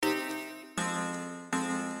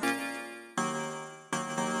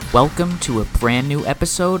Welcome to a brand new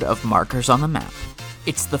episode of Markers on the Map.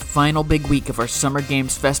 It's the final big week of our Summer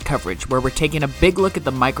Games Fest coverage, where we're taking a big look at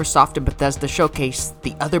the Microsoft and Bethesda showcase,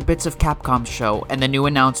 the other bits of Capcom's show, and the new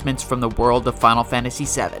announcements from the world of Final Fantasy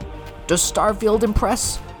VII. Does Starfield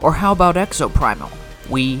impress? Or how about Exoprimal?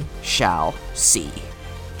 We shall see.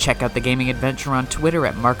 Check out the gaming adventure on Twitter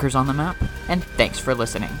at Markers on the Map, and thanks for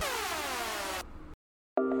listening.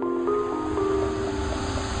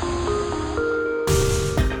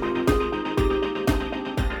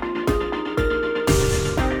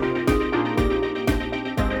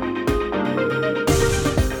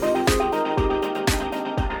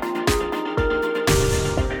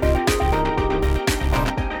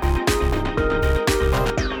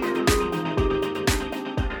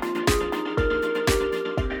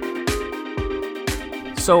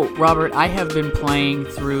 So, Robert, I have been playing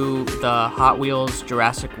through the Hot Wheels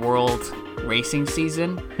Jurassic World racing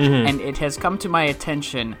season, and it has come to my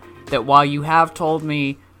attention that while you have told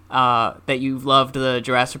me that you loved the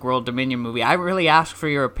Jurassic World Dominion movie, I really asked for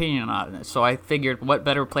your opinion on it, so I figured what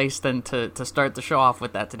better place than to start the show off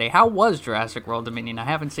with that today. How was Jurassic World Dominion? I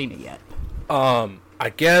haven't seen it yet. I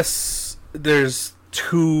guess there's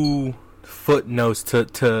two footnotes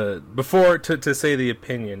to say the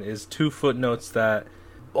opinion is two footnotes that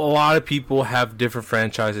a lot of people have different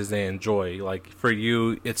franchises they enjoy. Like, for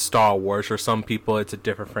you, it's Star Wars. For some people, it's a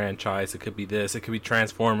different franchise. It could be this. It could be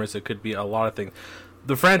Transformers. It could be a lot of things.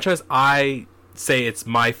 The franchise I say it's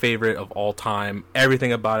my favorite of all time,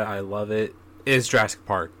 everything about it, I love it, is Jurassic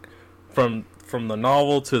Park. From the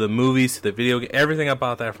novel to the movies to the video game, everything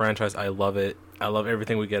about that franchise, I love it. I love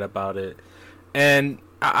everything we get about it. And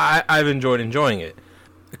I've enjoyed enjoying it.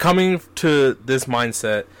 Coming to this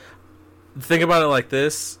mindset, think about it like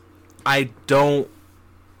this: I don't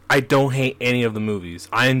hate any of the movies.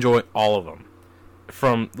 I enjoy all of them.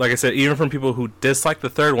 From, like I said, even from people who dislike the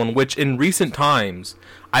third one, which in recent times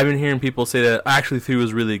I've been hearing people say that actually 3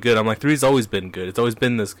 was really good. I'm like, 3's always been good. It's always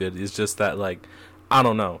been this good. It's just that, like, I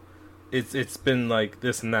don't know. It's been like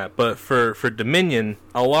this and that. But for Dominion,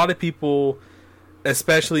 a lot of people,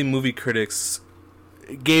 especially movie critics,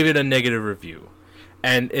 gave it a negative review.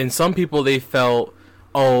 And some people, they felt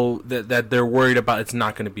that they're worried about it's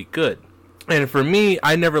not going to be good. And for me,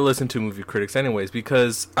 I never listen to movie critics anyways,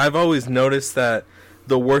 because I've always noticed that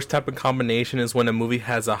the worst type of combination is when a movie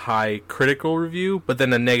has a high critical review but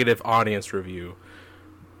then a negative audience review.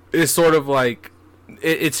 It's sort of like,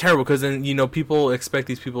 it's terrible, because then, you know, people expect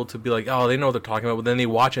these people to be like, oh, they know what they're talking about, but then they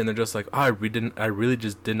watch it and they're just like, oh, I really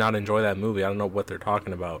just did not enjoy that movie. I don't know what they're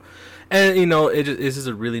talking about. And, you know, it's just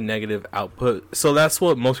a really negative output. So that's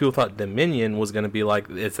what most people thought Dominion was going to be like.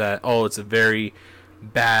 It's that, oh, it's a very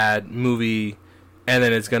bad movie, and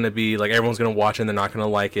then it's going to be like, everyone's going to watch it and they're not going to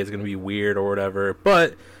like it. It's going to be weird or whatever.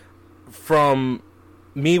 But from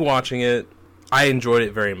me watching it, I enjoyed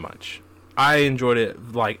it very much. I enjoyed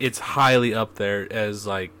it. Like, it's highly up there as,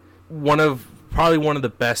 like, probably one of the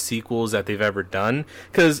best sequels that they've ever done.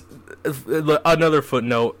 Because, another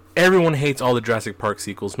footnote, everyone hates all the Jurassic Park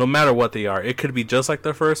sequels, no matter what they are. It could be just like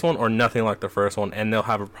the first one or nothing like the first one, and they'll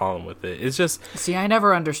have a problem with it. It's just... See, I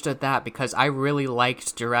never understood that, because I really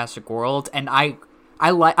liked Jurassic World, and I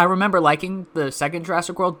remember liking the second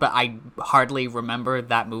Jurassic World, but I hardly remember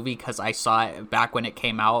that movie because I saw it back when it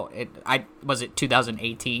came out. Was it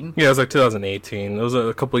 2018? Yeah, it was like 2018. It was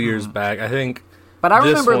a couple years back, I think. But I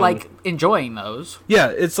remember like enjoying those. Yeah,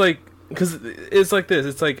 it's like, because it's like this.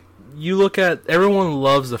 It's like, you look at, everyone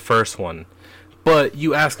loves the first one, but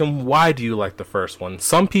you ask them, why do you like the first one?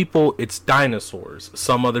 Some people, it's dinosaurs.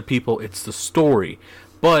 Some other people, it's the story.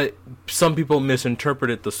 But some people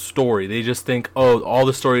misinterpreted the story. They just think, oh, all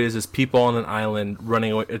the story is people on an island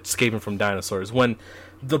running away, escaping from dinosaurs. When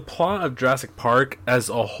the plot of Jurassic Park as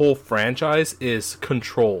a whole franchise is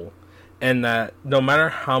control. And that no matter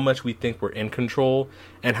how much we think we're in control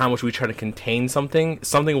and how much we try to contain something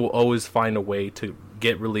will always find a way to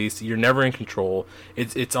get released. You're never in control.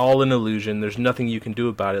 It's all an illusion. There's nothing you can do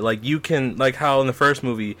about it. Like, you can, like how in the first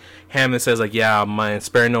movie Hammond says, like, yeah, man,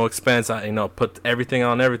 spare no expense, I put everything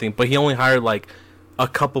on everything, but he only hired like a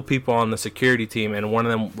couple people on the security team, and one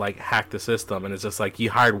of them like hacked the system, and it's just like, you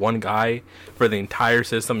hired one guy for the entire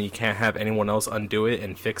system, you can't have anyone else undo it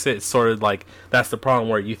and fix it. It's sort of like, that's the problem,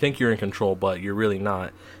 where you think you're in control but you're really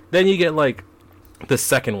not. Then you get like the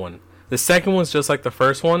second one. The second one's just like the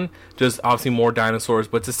first one, just obviously more dinosaurs,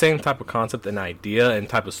 but it's the same type of concept and idea and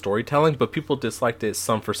type of storytelling, but people disliked it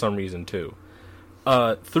for some reason too.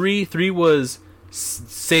 3 was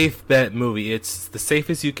safe bet movie. It's the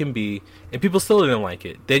safest you can be, and people still didn't like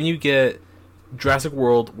it. Then you get Jurassic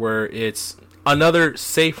World, where it's another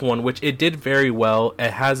safe one, which it did very well.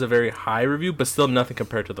 It has a very high review, but still nothing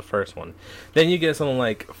compared to the first one. Then you get something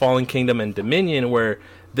like Fallen Kingdom and Dominion, where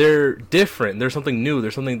they're different. There's something new.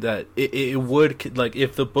 There's something that it would, like,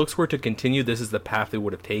 if the books were to continue, this is the path they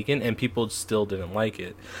would have taken, and people still didn't like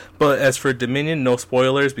it. But as for Dominion, no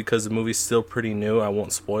spoilers, because the movie's still pretty new. I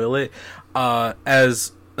won't spoil it.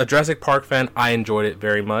 As a Jurassic Park fan, I enjoyed it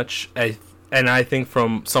very much. And I think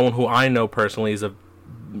from someone who I know personally is a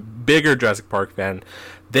bigger Jurassic Park fan,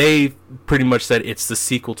 they pretty much said it's the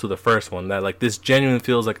sequel to the first one. That, like, this genuinely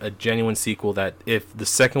feels like a genuine sequel, that if the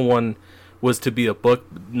second one was to be a book,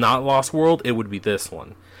 not Lost World, it would be this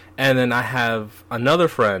one. And then I have another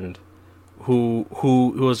friend who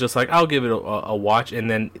was just like, I'll give it a watch, and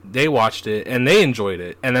then they watched it and they enjoyed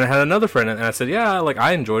it. And then I had another friend, and I said, yeah, like,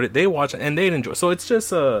 I enjoyed it. They watched it and they enjoyed it. So it's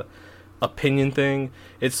just a opinion thing.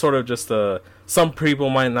 It's sort of just some people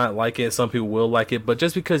might not like it, some people will like it, but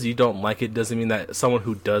just because you don't like it doesn't mean that someone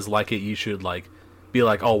who does like it, you should, like, be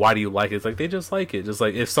like, oh, why do you like it? It's like, they just like it. Just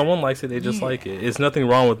like, if someone likes it, they just like it. It's nothing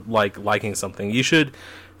wrong with, like, liking something. You should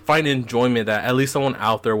find enjoyment, that at least someone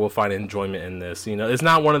out there will find enjoyment in this. You know, it's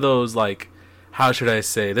not one of those, like, how should I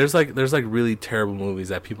say? There's really terrible movies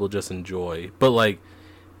that people just enjoy, but, like,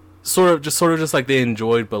 sort of just like they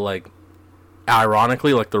enjoyed, but, like,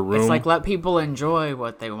 ironically, like The Room. It's like, let people enjoy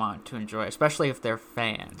what they want to enjoy, especially if they're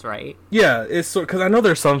fans, right? Yeah, it's because I know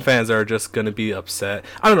there's some fans that are just gonna be upset.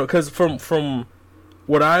 I don't know, because from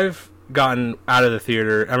what I've gotten out of the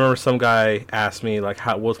theater, I remember some guy asked me, like,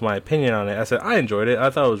 what's my opinion on it. I said I enjoyed it. I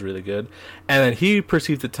thought it was really good, and then he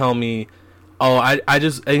proceeded to tell me, oh, I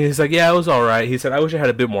just, and he's like, yeah, it was all right. He said, I wish it had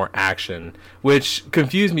a bit more action, which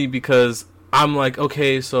confused me, because I'm like,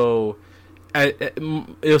 okay, so it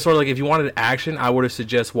was sort of like, if you wanted action, I would have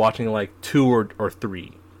suggested watching like 2 or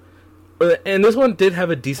 3. And this one did have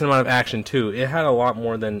a decent amount of action too. It had a lot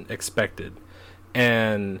more than expected.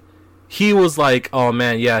 And he was like, oh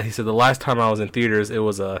man, yeah, he said, the last time I was in theaters, it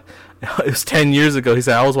was 10 years ago. He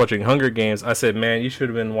said, I was watching Hunger Games. I said, man, you should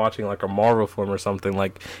have been watching like a Marvel film or something.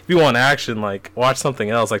 Like, if you want action, like, watch something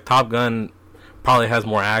else. Like, Top Gun probably has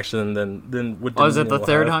more action than would. Was it the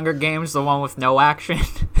third Hunger Games, the one with no action?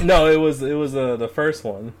 No, it was the first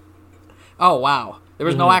one. Oh wow, there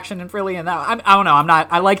was no action really in that. I don't know.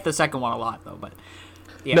 I like the second one a lot though, but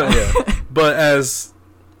yeah. No, yeah. But as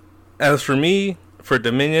for me, for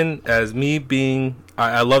Dominion, as me being,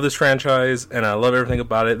 I love this franchise and I love everything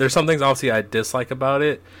about it. There's some things obviously I dislike about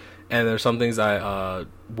it, and there's some things I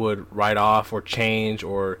would write off or change,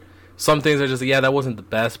 or some things are just, yeah, that wasn't the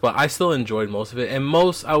best, but I still enjoyed most of it. And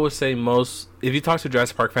I would say if you talk to a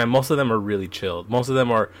Jurassic Park fan, most of them are really chilled. Most of them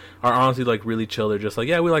are honestly, like, really chill. They're just like,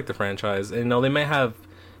 yeah, we like the franchise. And, you know, they may have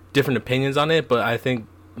different opinions on it, but I think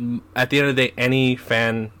at the end of the day, any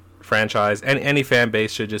fan franchise and any fan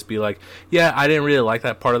base should just be like, yeah, I didn't really like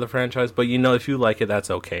that part of the franchise, but, you know, if you like it, that's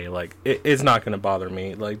okay. Like, it's not going to bother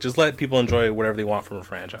me. Like, just let people enjoy whatever they want from a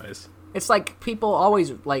franchise. It's like, people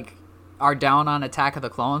always, like, are down on Attack of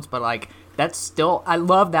the Clones, but, like, that's still, I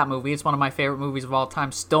love that movie. It's one of my favorite movies of all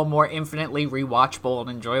time. Still more infinitely rewatchable and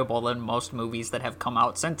enjoyable than most movies that have come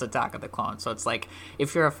out since Attack of the Clones. So it's like,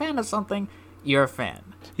 if you're a fan of something, you're a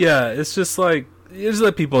fan. Yeah, it's just like, you just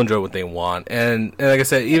let people enjoy what they want. And like I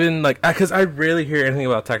said, even like, because I rarely hear anything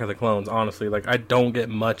about Attack of the Clones, honestly. Like, I don't get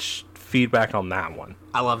much feedback on that one.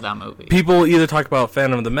 I love that movie. People either talk about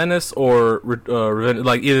Phantom of the Menace or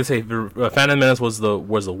like, either say Phantom of the Menace was the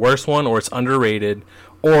worst one, or it's underrated,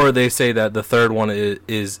 or they say that the third one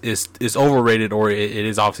is overrated, or it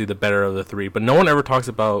is obviously the better of the 3. But no one ever talks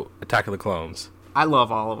about Attack of the Clones. I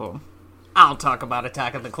love all of them. I'll talk about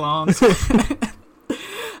Attack of the Clones.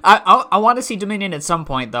 I want to see Dominion at some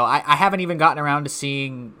point, though. I haven't even gotten around to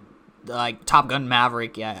seeing, like, Top Gun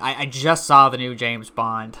Maverick yet. I just saw the new James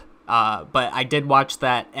Bond. But I did watch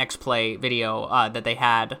that X-Play video that they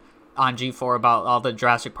had on G4 about all the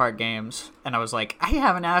Jurassic Park games, and I was like, I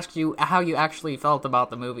haven't asked you how you actually felt about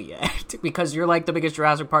the movie yet, because you're like the biggest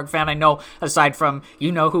Jurassic Park fan I know, aside from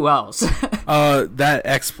you know who else.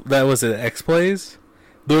 that was it, X-Plays?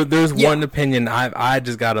 There's one opinion, I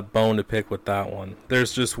just got a bone to pick with that one.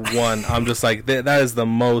 There's just one, I'm just like, that is the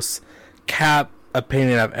most cap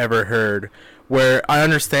opinion I've ever heard. Where I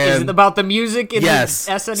understand... Is it about the music in the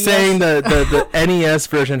SNES? Saying the NES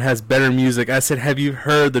version has better music. I said, have you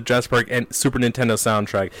heard the Jurassic Park and Super Nintendo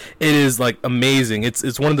soundtrack? It is, like, amazing.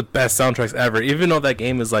 It's one of the best soundtracks ever. Even though that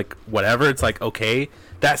game is, like, whatever, it's, like, okay.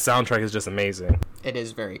 That soundtrack is just amazing. It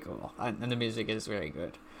is very cool. And the music is very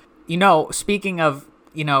good. You know, speaking of,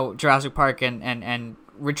 you know, Jurassic Park and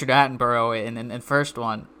Richard Attenborough in the first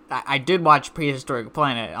one... I did watch Prehistoric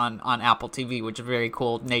Planet on Apple TV, which is a very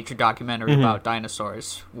cool nature documentary about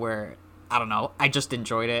dinosaurs, where I don't know. I just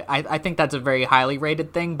enjoyed it. I think that's a very highly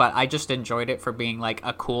rated thing, but I just enjoyed it for being like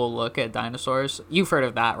a cool look at dinosaurs. You've heard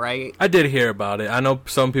of that, right? I did hear about it. I know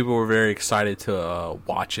some people were very excited to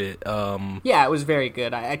watch it. Yeah, it was very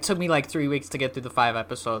good. It took me like 3 weeks to get through the 5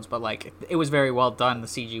 episodes, but like it was very well done. The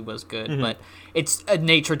CG was good, but it's a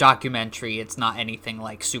nature documentary. It's not anything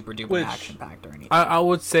like super duper action packed or anything. I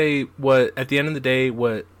would say what at the end of the day,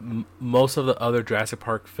 what most of the other Jurassic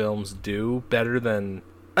Park films do better than,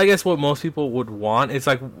 I guess, what most people would want. It's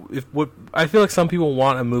like I feel like some people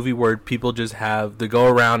want a movie where people just have to go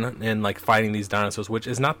around and like fighting these dinosaurs, which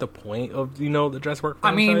is not the point of the Jurassic Park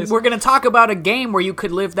franchise. I mean, we're gonna talk about a game where you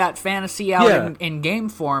could live that fantasy out in game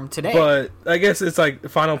form today. But I guess it's like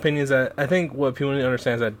final opinions that I think what people need to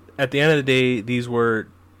understand is that at the end of the day, these were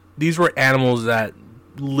animals that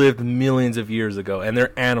lived millions of years ago, and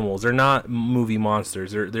they're animals. They're not movie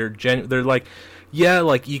monsters. They're like. Yeah,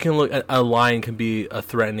 like you can look at a lion can be a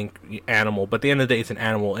threatening animal, but at the end of the day, it's an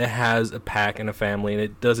animal. It has a pack and a family, and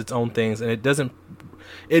it does its own things, and it doesn't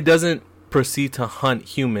proceed to hunt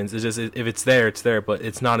humans. It's just if it's there, it's there, but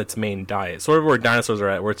it's not its main diet. Sort of where dinosaurs are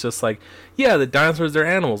at, where it's just like, yeah, the dinosaurs, they're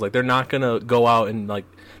animals. Like they're not gonna go out and like.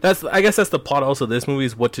 I guess that's the plot. Also, this movie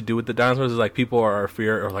is what to do with the dinosaurs. Is like people are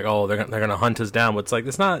fear or like, oh, they're gonna hunt us down. But it's like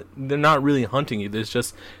they're not really hunting you.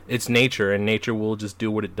 It's nature, and nature will just do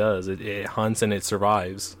what it does. It hunts and it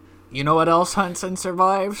survives. You know what else hunts and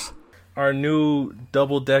survives? Our new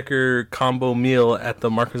double-decker combo meal at the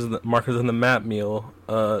Markers on the Map meal.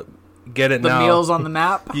 Get it now. The meals on the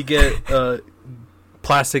map. You get a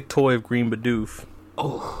plastic toy of Green Bidoof.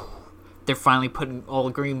 Oh. They're finally putting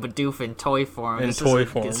old Green Bidoof in toy form. This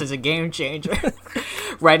is a game changer.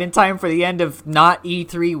 Right in time for the end of not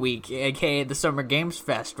E3 week, aka the Summer Games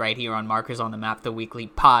Fest, right here on Markers on the Map, the weekly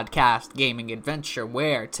podcast gaming adventure,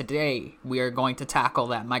 where today we are going to tackle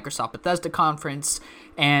that Microsoft Bethesda conference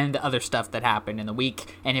and other stuff that happened in the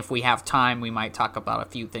week. And if we have time, we might talk about a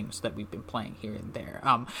few things that we've been playing here and there.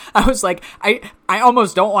 I was like, I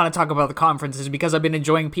almost don't want to talk about the conferences because I've been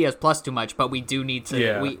enjoying PS Plus too much, but we do need to.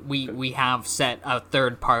 Yeah. We have set a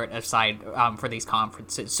third part aside for these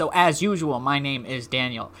conferences. So as usual, my name is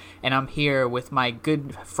Daniel, and I'm here with my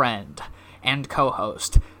good friend and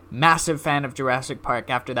co-host, massive fan of Jurassic Park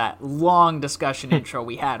after that long discussion intro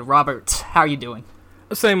we had, Robert. How are you doing?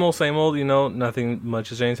 Same old, nothing much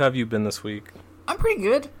has changed. How have you been this week? I'm pretty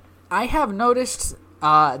good. I have noticed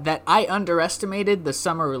that I underestimated the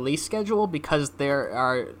summer release schedule because there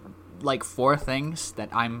are like 4 things that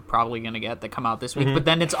I'm probably going to get that come out this week, but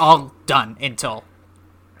then it's all done until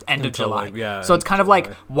end of July. Like, yeah, so it's kind of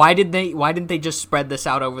like, why didn't they just spread this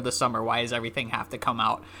out over the summer? Why does everything have to come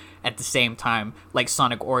out at the same time? Like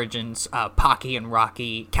Sonic Origins, Pocky and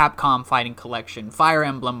Rocky, Capcom Fighting Collection, Fire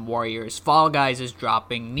Emblem Warriors, Fall Guys is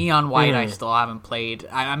dropping, Neon White I still haven't played.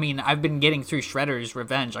 I mean, I've been getting through Shredder's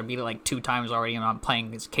Revenge. I beat it like 2 times already, and I'm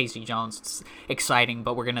playing as Casey Jones. It's exciting,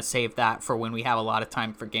 but we're going to save that for when we have a lot of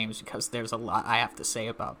time for games because there's a lot I have to say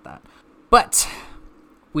about that. But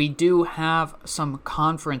we do have some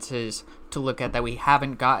conferences to look at that we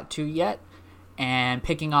haven't got to yet. And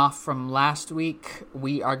picking off from last week,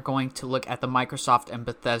 we are going to look at the Microsoft and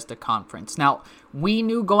Bethesda conference. Now, we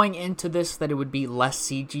knew going into this that it would be less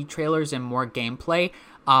CG trailers and more gameplay.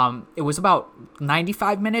 It was about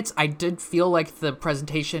 95 minutes. I did feel like the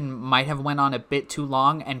presentation might have went on a bit too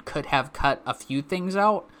long and could have cut a few things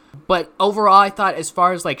out. But overall, I thought as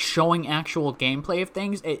far as like showing actual gameplay of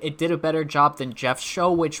things, it did a better job than Jeff's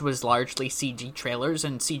show, which was largely CG trailers,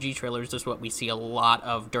 and CG trailers is what we see a lot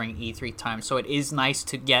of during E3 time. So it is nice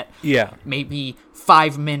to get maybe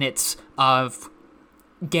 5 minutes of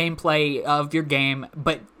gameplay of your game,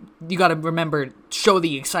 but you got to remember, show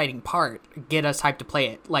the exciting part, get us hyped to play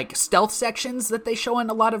it. Like stealth sections that they show in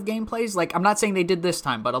a lot of gameplays, like I'm not saying they did this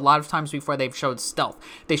time, but a lot of times before they've showed stealth.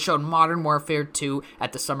 They showed Modern Warfare 2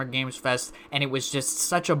 at the Summer Games Fest, and it was just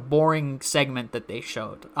such a boring segment that they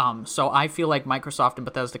showed. So I feel like Microsoft and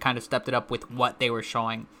Bethesda kind of stepped it up with what they were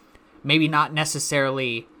showing. Maybe not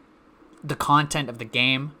necessarily the content of the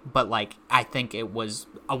game, but like I think it was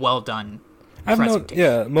a well done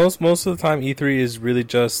presentation. Most of the time E3 is really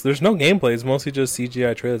just, there's no gameplay, it's mostly just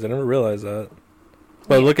CGI trailers. I never realized that.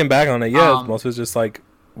 But looking back on it, most of it's just like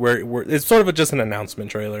where it's sort of just an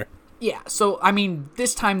announcement trailer. Yeah, so I mean,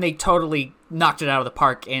 this time they totally knocked it out of the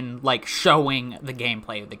park in like showing the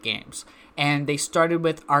gameplay of the games. And they started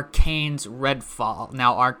with Arcane's Redfall.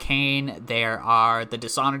 Now, Arcane, there are the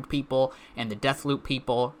Dishonored people and the Deathloop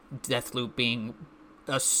people. Deathloop being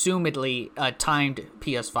assumedly a timed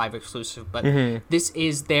PS5 exclusive, but this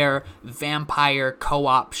is their vampire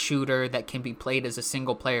co-op shooter that can be played as a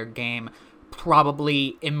single-player game,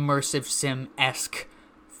 probably immersive sim-esque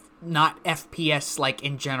not FPS like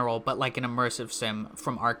in general, but like an immersive sim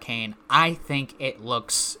from Arcane, I think it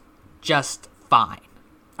looks just fine.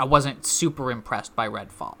 I wasn't super impressed by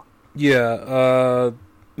Redfall. Yeah,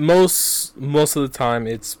 most of the time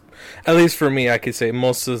it's, at least for me, I could say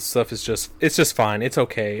most of the stuff is just fine. It's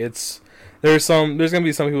okay. There's gonna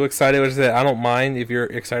be some people excited, which is that I don't mind if you're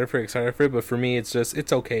excited for it, but for me it's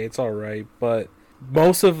okay, it's alright. But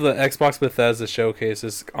most of the Xbox Bethesda showcase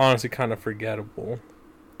is honestly kind of forgettable.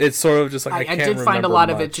 It's sort of just like I did find a lot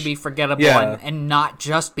of it to be forgettable, and not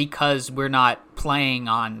just because we're not playing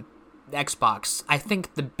on Xbox. I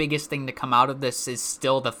think the biggest thing to come out of this is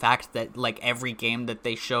still the fact that like every game that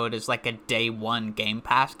they showed is like a day one Game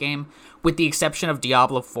Pass game, with the exception of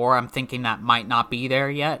Diablo 4. I'm thinking that might not be there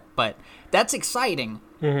yet, but that's exciting.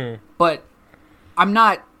 Mm-hmm. But I'm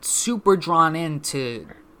not super drawn into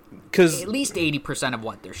at least 80% of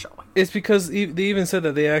what they're showing. It's because they even said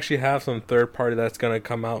that they actually have some third party that's going to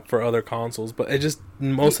come out for other consoles, but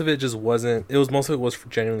most of it was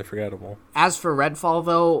genuinely forgettable. As for Redfall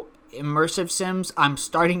though, immersive sims, I'm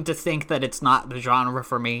starting to think that it's not the genre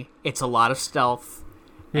for me. It's a lot of stealth,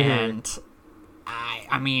 and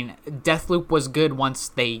I mean, Deathloop was good once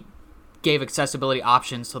they gave accessibility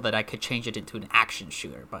options so that I could change it into an action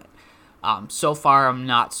shooter, but so far I'm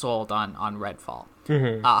not sold on Redfall.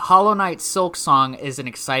 Hollow Knight Silksong is an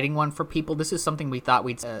exciting one for people. This is something we thought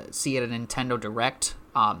we'd see at a Nintendo Direct.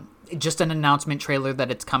 Just an announcement trailer that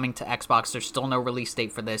it's coming to Xbox. There's still no release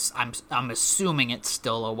date for this. I'm assuming it's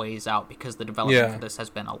still a ways out because the development for this has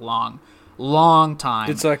been a long time.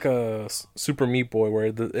 It's like a Super Meat Boy where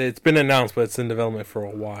it's been announced, but it's in development for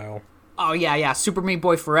a while. Oh, yeah. Super Meat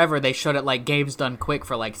Boy Forever, they showed it like Gabe's Done Quick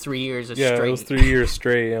for like 3 years straight. Yeah, it was 3 years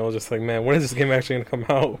straight, and I was just like, man, when is this game actually going to come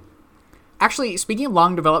out? Actually, speaking of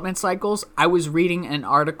long development cycles, I was reading an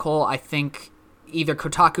article, I think either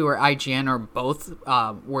Kotaku or IGN or both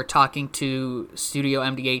were talking to Studio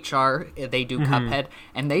MDHR, they do Cuphead,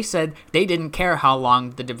 and they said they didn't care how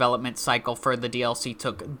long the development cycle for the DLC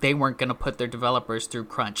took. They weren't going to put their developers through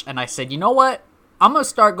crunch. And I said, you know what? I'm going to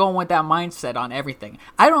start going with that mindset on everything.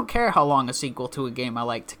 I don't care how long a sequel to a game I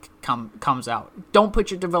like comes out. Don't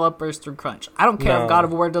put your developers through crunch. I don't care if God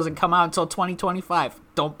of War doesn't come out until 2025.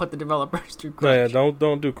 Don't put the developers through crunch. Yeah,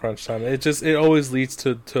 don't do crunch time. It always leads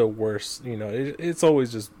to worse. You know, it's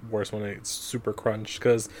always just worse when it's super crunch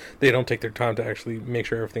because they don't take their time to actually make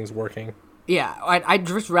sure everything's working. Yeah, I'd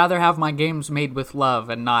just rather have my games made with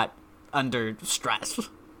love and not under stress.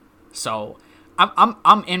 So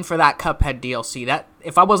I'm in for that Cuphead DLC. That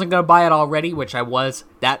if I wasn't gonna buy it already, which I was,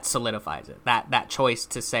 that solidifies it. That choice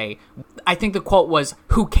to say, I think the quote was,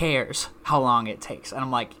 "Who cares how long it takes?" And I'm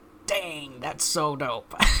like, dang, that's so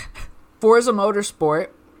dope. Forza Motorsport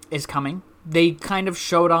is coming. They kind of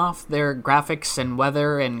showed off their graphics and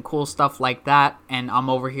weather and cool stuff like that, and I'm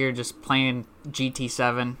over here just playing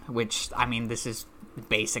GT7, which, I mean, this is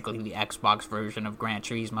basically the Xbox version of Gran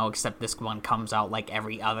Turismo, except this one comes out like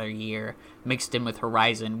every other year, mixed in with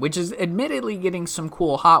Horizon, which is admittedly getting some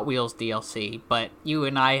cool Hot Wheels DLC, but you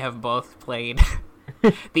and I have both played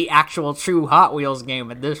the actual true Hot Wheels game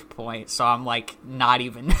at this point, so I'm like not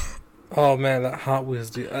even... Oh man, that Hot Wheels,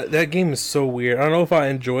 dude, that game is so weird. I don't know if I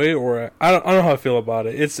enjoy it or I don't know how I feel about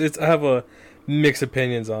it. It's I have a mixed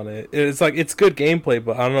opinions on it. It's like it's good gameplay,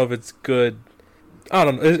 but I don't know if it's good. I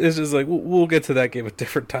don't know. It's just like we'll get to that game a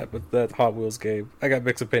different type of that Hot Wheels game. I got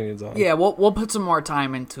mixed opinions on it. Yeah, we'll put some more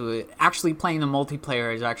time into it. Actually, playing the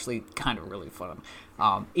multiplayer is actually kind of really fun.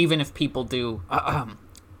 Even if people do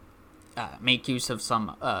make use of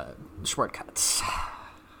some shortcuts.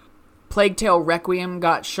 Plague Tale Requiem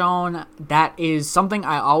got shown. That is something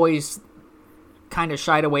I always kind of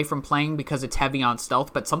shied away from playing because it's heavy on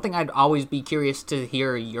stealth, but something I'd always be curious to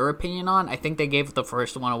hear your opinion on. I think they gave the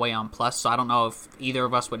first one away on Plus, so I don't know if either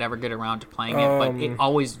of us would ever get around to playing it, but it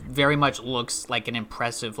always very much looks like an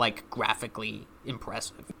impressive, like graphically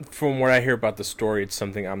impressive. From what I hear about the story, it's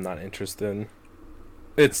something I'm not interested in.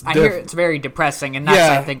 I hear it's very depressing, and that's,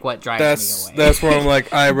 I think, what drives me away. That's where I'm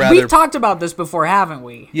like, I rather... We've talked about this before, haven't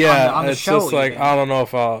we? Yeah, on the it's show, just like, even. I don't know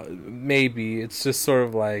if I'll... Maybe. It's just sort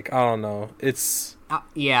of like, I don't know. It's...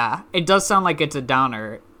 yeah, it does sound like it's a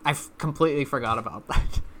downer. I completely forgot about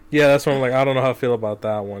that. Yeah, that's where I'm like, I don't know how I feel about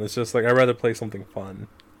that one. It's just like, I'd rather play something fun.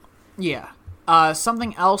 Yeah.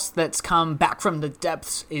 Something else that's come back from the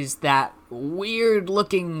depths is that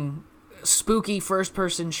weird-looking, spooky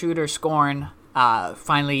first-person shooter Scorn...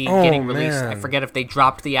 finally getting released. Man. I forget if they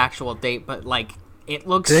dropped the actual date, but like it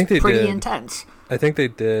looks pretty intense. I think they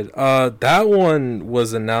did. That one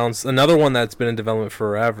was announced. Another one that's been in development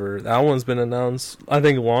forever. That one's been announced, I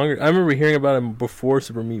think, longer. I remember hearing about it before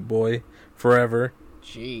Super Meat Boy Forever.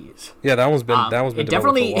 Jeez. Yeah, that one's been It developed for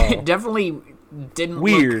a while. it definitely didn't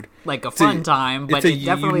Weird. look like a fun time, but it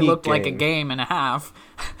definitely looked like a game and a half.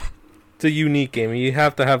 It's a unique game. You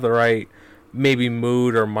have to have the right maybe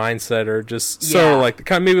mood or mindset, or just so like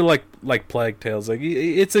kind of maybe like Plague Tales. Like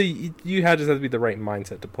it's you just have to be the right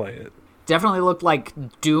mindset to play it. Definitely looked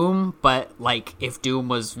like Doom, but like if Doom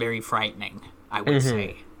was very frightening, I would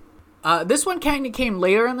say. This one kind of came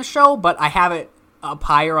later in the show, but I have it up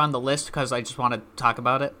higher on the list because I just want to talk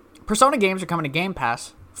about it. Persona games are coming to Game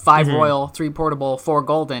Pass. 5 Royal, 3 Portable, 4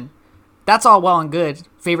 Golden. That's all well and good.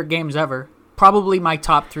 Favorite games ever. Probably my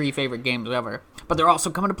top 3 favorite games ever. But they're also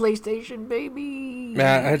coming to PlayStation, baby.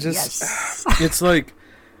 Man, it's like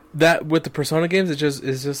that with the Persona games.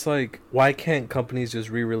 It's just like, why can't companies just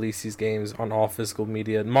re-release these games on all physical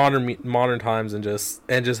media, modern times, and just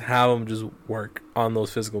have them just work on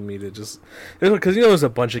those physical media? Just because there's a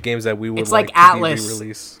bunch of games that we would. It's like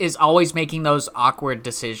Atlas is always making those awkward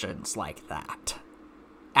decisions like that.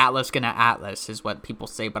 Atlas gonna Atlas is what people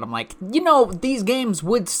say, but I'm like, these games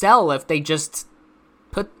would sell if they just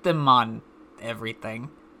put them on everything.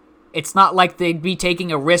 It's not like they'd be taking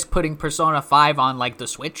a risk putting Persona 5 on like the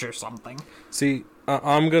Switch or something. See,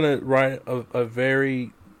 I'm gonna write a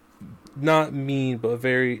very not mean but a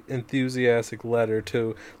very enthusiastic letter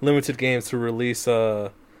to Limited Games to release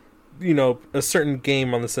a certain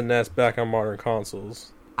game on the SNES back on modern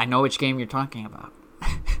consoles. I know which game you're talking about.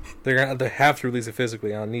 They have to release it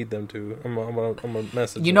physically. I need them to. I'm a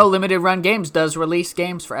message. Limited Run Games does release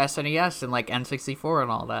games for SNES and like N64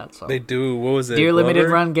 and all that. So they do. What was it? Dear Glover?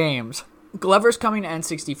 Limited Run Games. Glover's coming to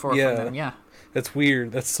N64 from them. Yeah. That's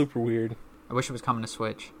weird. That's super weird. I wish it was coming to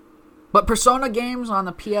Switch. But Persona games on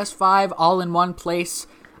the PS5 all in one place.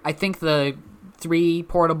 I think the 3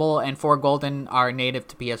 Portable and 4 Golden are native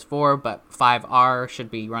to PS4, but 5R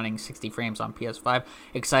should be running 60 frames on PS5.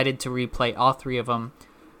 Excited to replay all 3 of them.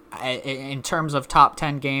 In terms of top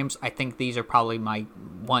 10 games, I think these are probably my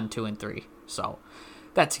 1, 2, and 3. So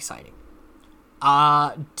that's exciting.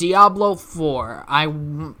 Diablo 4.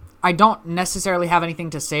 I don't necessarily have anything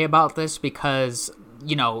to say about this because,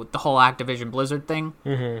 the whole Activision Blizzard thing.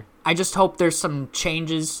 Mm-hmm. I just hope there's some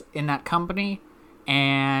changes in that company.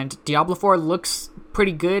 And Diablo 4 looks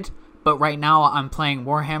pretty good. But right now I'm playing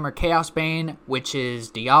Warhammer Chaos Bane, which is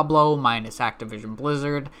Diablo minus Activision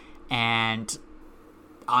Blizzard. And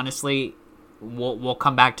honestly, we'll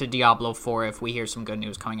come back to Diablo 4 if we hear some good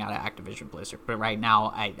news coming out of Activision Blizzard. But right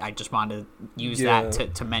now, I just wanted to use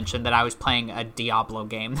that to mention that I was playing a Diablo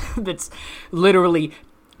game that's literally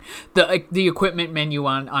the equipment menu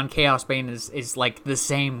on Chaos Bane is like the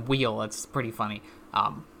same wheel. It's pretty funny.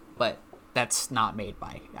 But that's not made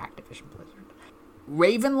by Activision Blizzard.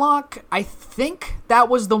 Ravenlock, I think that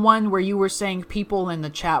was the one where you were saying people in the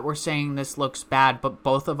chat were saying this looks bad, but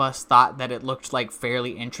both of us thought that it looked like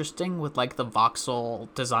fairly interesting with like the voxel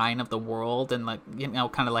design of the world and like,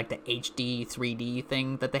 kind of like the HD 3D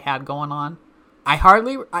thing that they had going on. I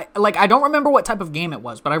don't remember what type of game it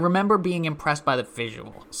was, but I remember being impressed by the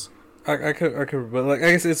visuals. I could, but like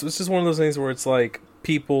I guess it's just one of those things where it's like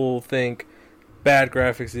people think bad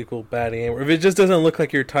graphics equal bad game. Or if it just doesn't look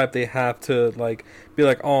like your type, they have to like be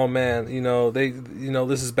like, oh man,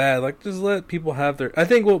 this is bad. Like, just let people have their. I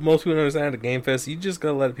think what most people understand at a Game Fest, you just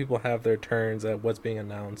gotta let people have their turns at what's being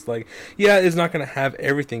announced. Like, yeah, it's not gonna have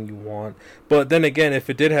everything you want, but then again, if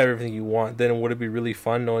it did have everything you want, then would it be really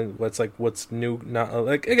fun knowing what's new? Not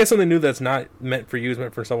like, I guess something new that's not meant for you is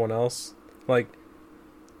meant for someone else. Like,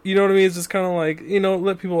 you know what I mean? It's just kind of like,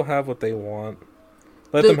 let people have what they want.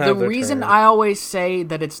 Let them have their reason turn. I always say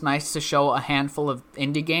that it's nice to show a handful of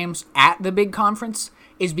indie games at the big conference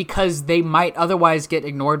is because they might otherwise get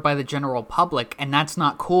ignored by the general public, and that's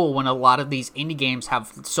not cool when a lot of these indie games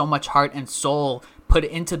have so much heart and soul put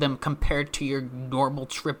into them compared to your normal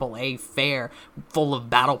AAA fare full of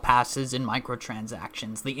battle passes and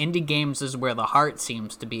microtransactions. The indie games is where the heart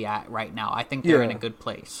seems to be at right now. I think they're in a good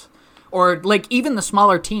place. Or, like, even the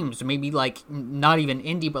smaller teams, maybe, like, not even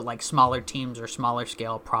indie, but, like, smaller teams or smaller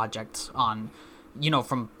scale projects on,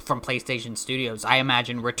 from PlayStation Studios. I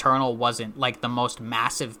imagine Returnal wasn't, like, the most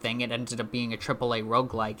massive thing. It ended up being a AAA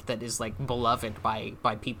roguelike that is, like, beloved by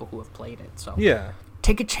people who have played it. So yeah,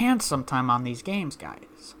 take a chance sometime on these games,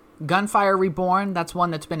 guys. Gunfire Reborn, that's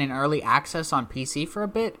one that's been in early access on PC for a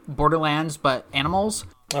bit. Borderlands, but animals.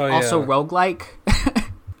 Also roguelike.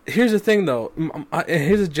 Here's the thing, though.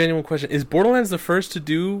 Here's a genuine question. Is Borderlands the first to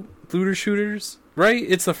do looter shooters? Right?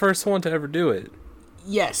 It's the first one to ever do it.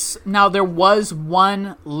 Yes. Now, there was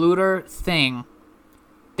one looter thing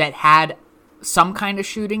that had some kind of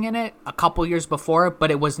shooting in it a couple years before, but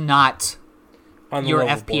it was not On the your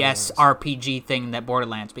level of FPS Borderlands. RPG thing that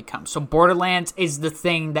Borderlands becomes. So Borderlands is the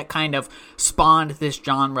thing that kind of spawned this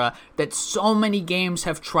genre that so many games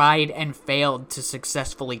have tried and failed to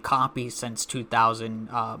successfully copy since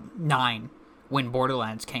 2009 when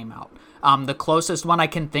Borderlands came out. The closest one I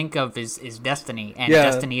can think of is Destiny, and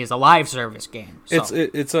Destiny is a live service game. So.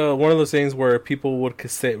 It's one of those things where people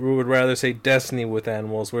would rather say Destiny with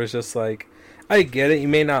animals, where it's just like, I get it. You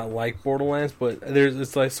may not like Borderlands, but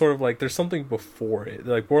it's like sort of like there's something before it.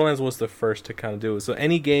 Like Borderlands was the first to kind of do it. So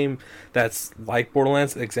any game that's like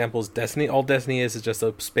Borderlands, example is Destiny. All Destiny is just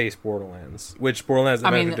a space Borderlands, which Borderlands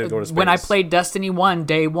did go to space. When I played Destiny 1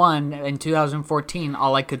 day one in 2014,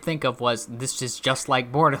 all I could think of was this is just like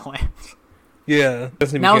Borderlands. Yeah,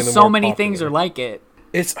 Destiny now became the so more many popular. things are like it.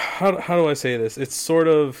 It's how do I say this? It's sort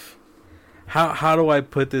of how do I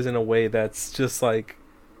put this in a way that's just like.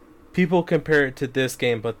 People compare it to this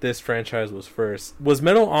game, but this franchise was first. Was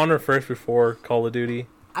Medal of Honor first before Call of Duty?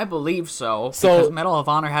 I believe so. Because Medal of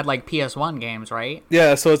Honor had like PS1 games, right?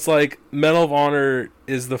 Yeah, so it's like Medal of Honor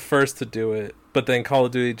is the first to do it, but then Call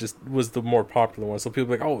of Duty just was the more popular one. So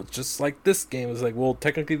people are like, oh, it's just like this game. It's like, well,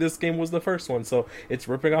 technically this game was the first one, so it's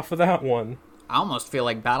ripping off of that one. I almost feel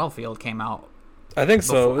like Battlefield came out. I think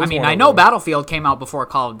so. I mean, I know Battlefield came out before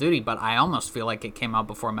Call of Duty, but I almost feel like it came out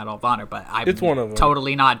before Medal of Honor. But I've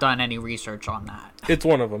totally not done any research on that. It's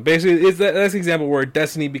one of them. Basically, that's an example where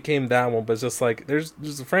Destiny became that one, but it's just like there's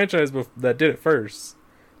a franchise that did it first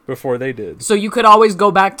before they did. So you could always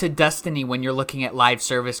go back to Destiny when you're looking at live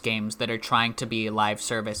service games that are trying to be a live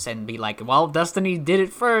service and be like, well, Destiny did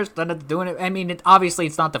it first, then it's doing it. I mean, obviously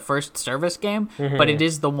it's not the first service game, but it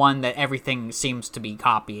is the one that everything seems to be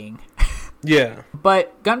copying. Yeah.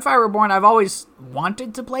 But Gunfire Reborn, I've always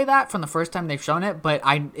wanted to play that from the first time they've shown it, but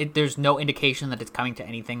there's no indication that it's coming to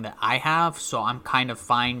anything that I have, so I'm kind of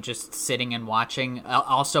fine just sitting and watching.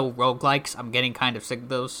 Also, roguelikes, I'm getting kind of sick of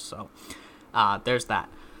those, so there's that.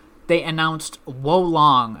 They announced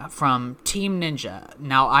Wolong from Team Ninja.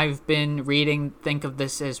 Now, I've been reading, think of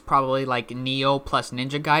this as probably like Nioh plus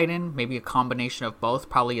Ninja Gaiden, maybe a combination of both,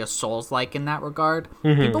 probably a Souls-like in that regard.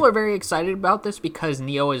 Mm-hmm. People are very excited about this because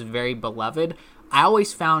Nioh is very beloved. I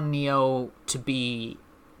always found Nioh to be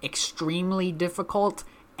extremely difficult,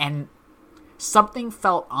 and something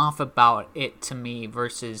felt off about it to me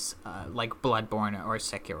versus like Bloodborne or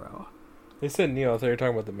Sekiro. They said Nioh. I thought you were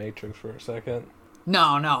talking about The Matrix for a second.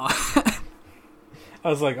 No. I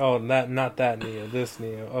was like, oh, not that Neo, this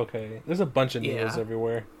Neo. Okay, there's a bunch of Neos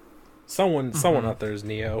everywhere. Someone out there is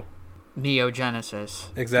Neo. Neo Genesis.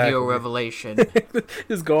 Exactly. Neo Revelation.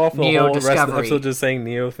 Just go off the Neo whole Discovery. rest of the episode just saying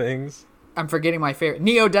Neo things. I'm forgetting my favorite.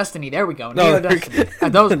 Neo Destiny. There we go. Neo Destiny.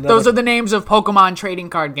 Those are the names of Pokemon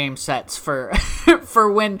trading card game sets for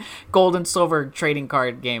for when Gold and Silver trading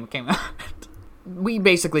card game came out. We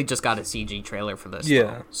basically just got a CG trailer for this. Yeah.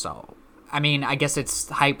 Though, so. I mean, I guess it's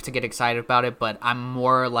hype to get excited about it, but I'm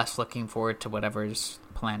more or less looking forward to whatever's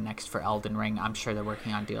planned next for Elden Ring. I'm sure they're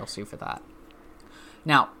working on DLC for that.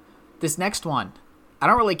 Now, this next one, I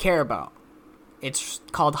don't really care about. It's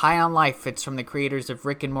called High on Life. It's from the creators of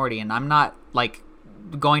Rick and Morty, and I'm not, like,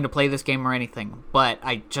 going to play this game or anything, but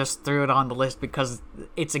I just threw it on the list because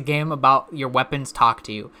it's a game about your weapons talk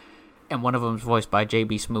to you, and one of them is voiced by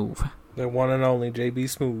JB Smoove. The one and only JB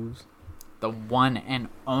Smoove. The one and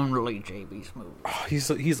only JB Smoove. Oh,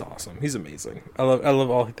 he's awesome. He's amazing. I love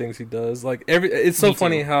all the things he does. Like it's so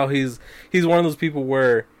funny how he's one of those people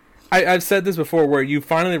where I've said this before, where you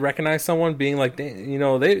finally recognize someone being like, they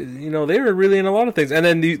were really in a lot of things, and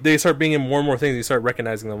then they start being in more and more things. You start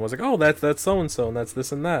recognizing them. I was like, oh, that's so and so, and that's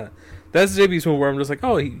this and that. That's JB Smoove, where I'm just like,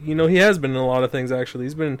 oh, he has been in a lot of things. Actually,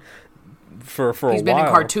 he's been for a while. He's been in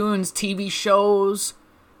cartoons, TV shows,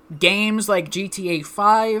 games like GTA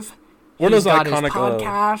 5. One of those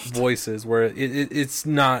iconic voices where it's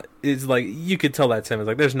like you could tell that's him. It's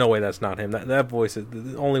like there's no way that's not him. That voice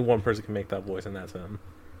is only one person can make that voice, and that's him.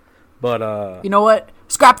 But you know what?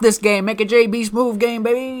 Scrap this game. Make a JB Smoove game,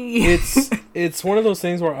 baby. It's one of those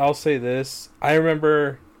things where I'll say this. I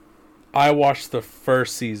remember I watched the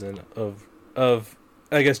first season of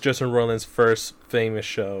I guess Justin Roiland's first famous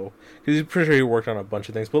show, because he's pretty sure he worked on a bunch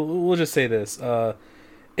of things. But we'll just say this.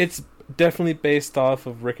 It's definitely based off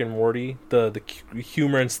of Rick and Morty, the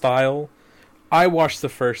humor and style. I watched the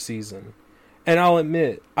first season, and I'll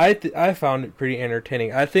admit I found it pretty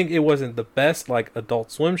entertaining. I think it wasn't the best like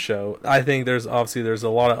Adult Swim show. I think there's a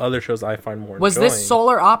lot of other shows I find more. Was this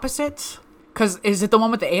Solar Opposites? Because is it the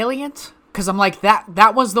one with the aliens? Because I'm like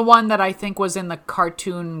that was the one that I think was in the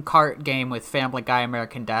cartoon cart game with Family Guy,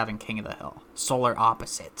 American Dad, and King of the Hill. Solar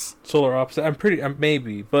Opposites. Solar Opposite.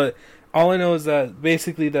 Maybe, but All I know is that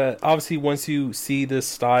basically that obviously once you see this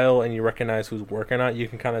style and you recognize who's working on it, you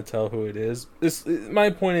can kind of tell who it is. My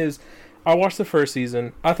point is, I watched the first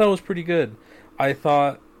season. I thought it was pretty good. I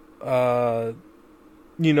thought,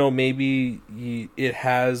 maybe it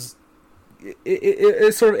has,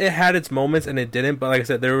 it sort of, it had its moments and it didn't. But like I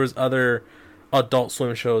said, there was other Adult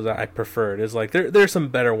Swim shows that I preferred. It's like there's some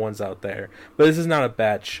better ones out there, but this is not a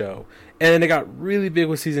bad show. And then it got really big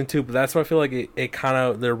with season 2, but that's why I feel like it kind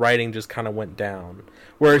of, their writing just kind of went down.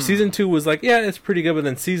 Where season 2 was like, yeah, it's pretty good, but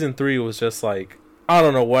then season 3 was just like, I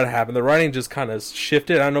don't know what happened. The writing just kind of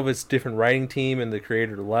shifted. I don't know if it's a different writing team and the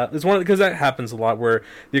creator left. It's one because that happens a lot where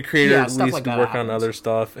the creator leaves like to work on other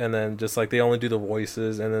stuff, and then just like they only do the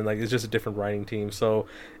voices, and then like it's just a different writing team. So,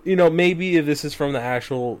 maybe if this is from the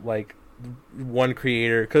actual like one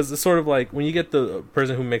creator, because it's sort of like when you get the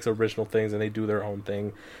person who makes original things and they do their own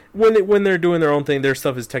thing, when they're doing their own thing, their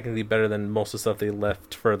stuff is technically better than most of the stuff they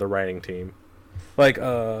left for the writing team. Like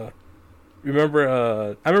I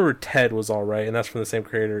remember Ted was all right, and that's from the same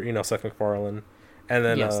creator, Seth MacFarlane. And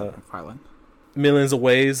then Seth MacFarlane. Millions of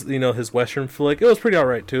Ways, his Western flick, it was pretty all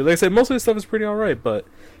right too. Like I said, most of his stuff is pretty all right, but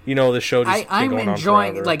the show just I'm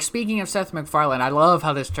enjoying, like, speaking of Seth MacFarlane, I love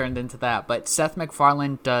how this turned into that, but Seth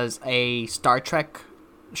MacFarlane does a Star Trek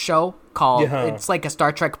show called, it's like a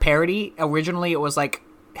Star Trek parody. Originally it was like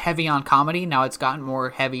heavy on comedy, now it's gotten more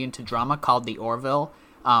heavy into drama, called The Orville.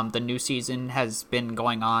 The new season has been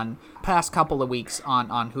going on past couple of weeks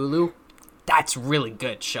on Hulu. That's really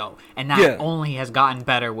good show, and that only has gotten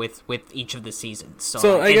better with each of the seasons.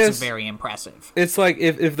 So I guess very impressive. It's like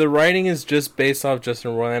if the writing is just based off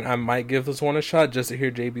Justin Roiland, I might give this one a shot just to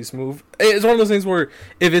hear JB Smoove. It's one of those things where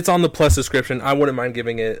if it's on the Plus description, I wouldn't mind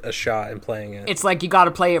giving it a shot and playing it. It's like you got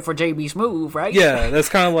to play it for JB Smoove, right? Yeah, that's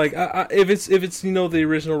kind of like if it's the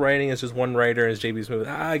original writing is just one writer and it's JB Smoove,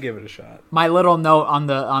 I give it a shot. My little note on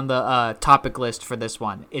the topic list for this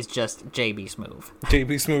one is just JB Smoove. JB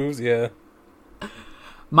Smooves, yeah.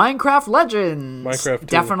 Minecraft Legends. Minecraft 2.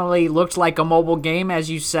 Definitely looked like a mobile game, as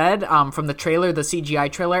you said, from the trailer, the CGI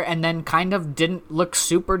trailer, and then kind of didn't look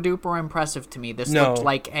super duper impressive to me. This looked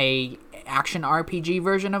like a action RPG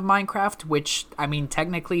version of Minecraft, which, I mean,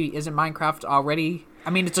 technically isn't Minecraft already.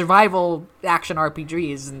 I mean, it's survival action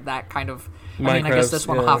RPG, isn't that kind of... I mean, I guess this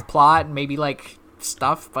one will have plot and maybe, like,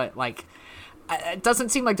 stuff, but, like... It doesn't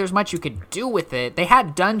seem like there's much you could do with it. They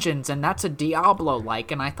had dungeons, and that's a Diablo-like,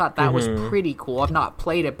 and I thought that was pretty cool. I've not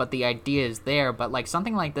played it, but the idea is there. But like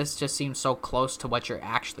something like this just seems so close to what you're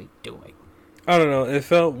actually doing. I don't know. It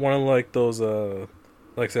felt one of like those,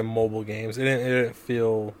 like I said, mobile games. It didn't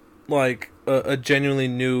feel like a genuinely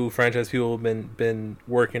new franchise people have been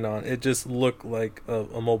working on. It just looked like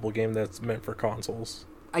a mobile game that's meant for consoles.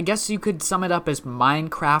 I guess you could sum it up as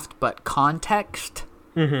Minecraft, but context.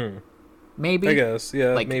 Mm-hmm. Maybe. I guess,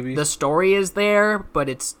 yeah, like, maybe. The story is there, but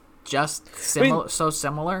it's just so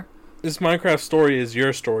similar. This Minecraft story is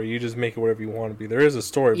your story. You just make it whatever you want to be. There is a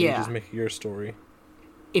story, but you just make it your story.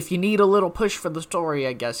 If you need a little push for the story,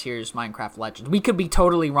 I guess here's Minecraft Legends. We could be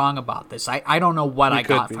totally wrong about this. I don't know what I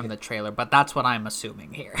got from the trailer, but that's what I'm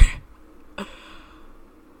assuming here.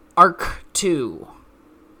 Ark 2.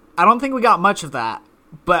 I don't think we got much of that.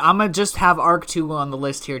 But I'm going to just have Ark 2 on the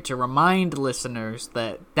list here to remind listeners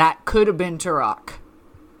that could have been Turok.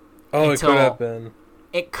 Oh, it could have been.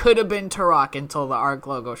 It could have been Turok until the Ark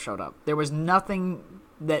logo showed up. There was nothing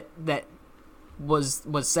that was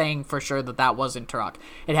saying for sure that wasn't Turok.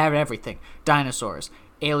 It had everything. Dinosaurs,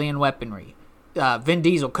 alien weaponry. Vin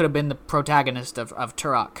Diesel could have been the protagonist of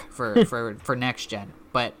Turok for next gen.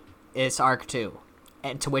 But it's Ark 2.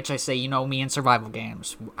 And to which I say, me in survival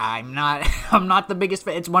games. I'm not the biggest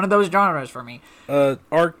fan. It's one of those genres for me.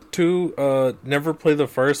 Ark 2, never played the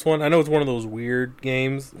first one. I know it's one of those weird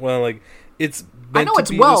games. Well, like, it's I know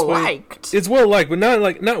it's well liked. It's well liked, but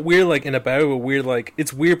not weird like in a bad way, but weird like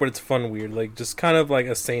it's weird but it's fun weird. Like just kind of like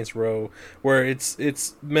a Saints Row where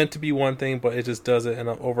it's meant to be one thing but it just does it in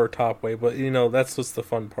an over top way. But that's what's the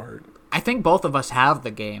fun part. I think both of us have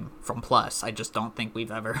the game from Plus. I just don't think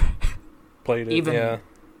we've ever played it.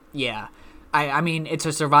 Yeah. I mean, it's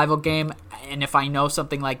a survival game, and if I know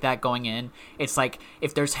something like that going in, it's like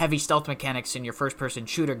if there's heavy stealth mechanics in your first-person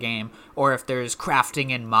shooter game, or if there's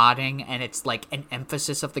crafting and modding, and it's like an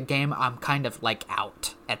emphasis of the game, I'm kind of like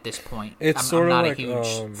out at this point. I'm not a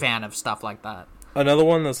huge fan of stuff like that. Another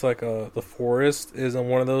one that's like The Forest is in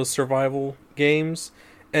one of those survival games,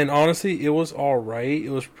 And honestly, it was alright. It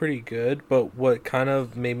was pretty good. But what kind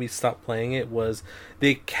of made me stop playing it was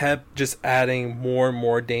they kept just adding more and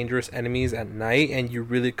more dangerous enemies at night, and you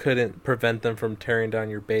really couldn't prevent them from tearing down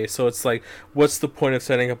your base. So it's like, what's the point of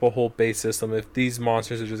setting up a whole base system if these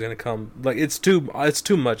monsters are just gonna come? Like, it's too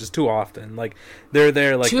much. It's too often. Like, they're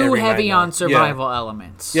there like too every heavy night on now. survival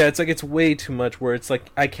elements. Yeah, it's like it's way too much. Where it's like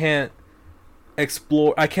I can't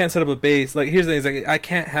explore. I can't set up a base. Like, here's the thing: is like I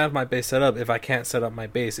can't have my base set up if I can't set up my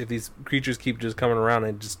base. If these creatures keep just coming around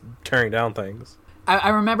and just tearing down things. I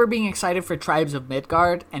remember being excited for Tribes of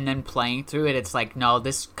Midgard, and then playing through it, it's like, no,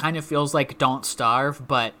 this kind of feels like Don't Starve,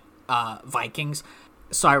 but Vikings.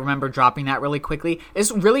 So I remember dropping that really quickly.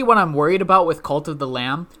 It's really what I'm worried about with Cult of the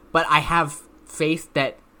Lamb, but I have faith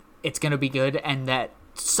that it's going to be good, and that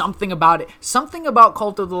something about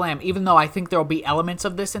Cult of the Lamb, even though I think there will be elements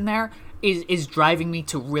of this in there, is driving me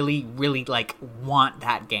to really, really, like, want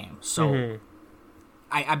that game. So...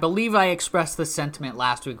 I believe I expressed this sentiment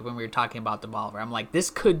last week when we were talking about Devolver. I'm like, this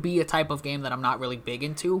could be a type of game that I'm not really big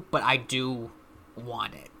into, but I do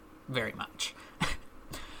want it very much.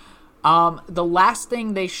 The last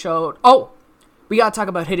thing they showed... Oh! We gotta talk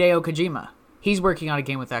about Hideo Kojima. He's working on a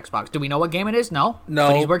game with Xbox. Do we know what game it is? No.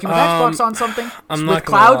 But he's working with Xbox on something? With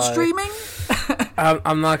cloud streaming?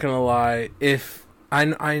 I'm not gonna lie. If... I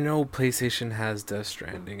know PlayStation has Death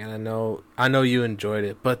Stranding, and I know you enjoyed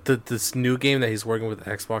it, but this new game that he's working with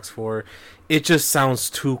Xbox for, it just sounds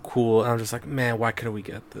too cool. And I'm just like, man, why couldn't we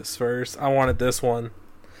get this first? I wanted this one.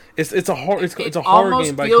 It's a horror game by Kojima. It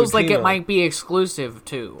almost feels like it might be exclusive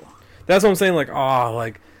too. That's what I'm saying. Like,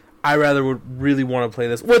 I rather would really want to play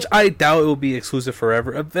this, which I doubt it will be exclusive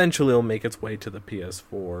forever. Eventually, it'll make its way to the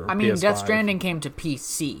PS4. I mean, PS5. Death Stranding came to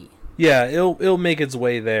PC. Yeah, it'll make its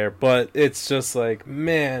way there, but it's just like,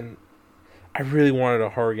 man, I really wanted a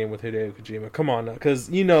horror game with Hideo Kojima. Come on now, because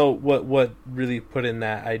you know what really put in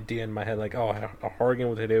that idea in my head, like, oh, a horror game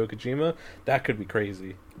with Hideo Kojima, that could be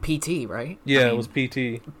crazy. PT, right? Yeah, it was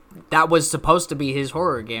PT. That was supposed to be his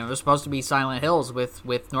horror game. It was supposed to be Silent Hills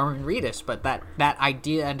with Norman Reedus, but that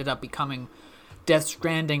idea ended up becoming Death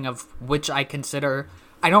Stranding, of which I consider...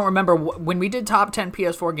 I don't remember when we did top 10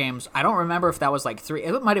 PS4 games. I don't remember if that was like 3.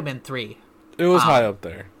 It might have been 3. It was high up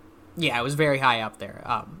there. Yeah, it was very high up there.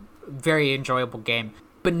 Very enjoyable game.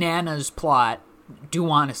 Bananas plot. Do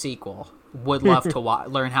want a sequel. Would love to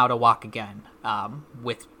learn how to walk again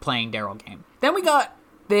with playing Daryl game. Then we got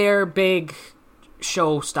their big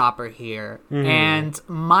showstopper here, and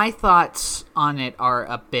my thoughts on it are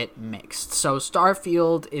a bit mixed. So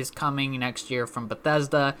Starfield is coming next year from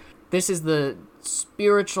Bethesda. This is the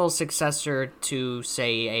spiritual successor to,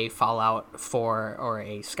 say, a Fallout 4 or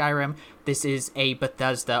a Skyrim. This is a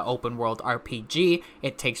Bethesda open world RPG.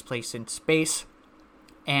 It takes place in space.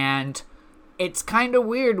 And it's kind of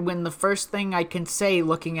weird when the first thing I can say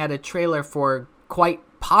looking at a trailer for quite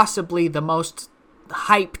possibly the most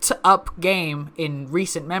hyped up game in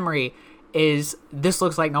recent memory is, this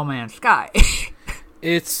looks like No Man's Sky.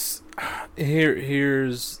 It's...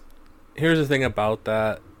 Here's the thing about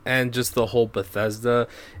that. And just the whole Bethesda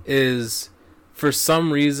is, for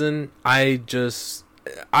some reason, I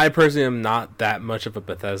personally am not that much of a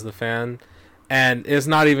Bethesda fan. And it's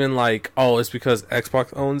not even like, oh, it's because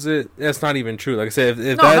Xbox owns it. That's not even true. Like I said,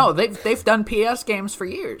 they've done PS games for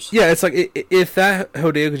years. Yeah, it's like, if that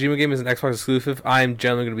Hideo Kojima game is an Xbox exclusive, I'm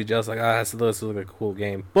generally going to be jealous. Like, this looks like a cool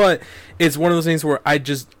game. But it's one of those things where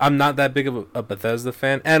I'm not that big of a Bethesda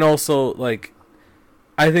fan. And also, like,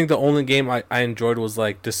 I think the only game I enjoyed was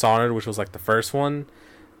like Dishonored, which was like the first one.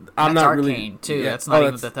 That's not Arcane, really too. Yeah. That's not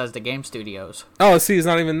even Bethesda Game Studios. Oh, see, it's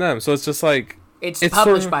not even them. So it's just like it's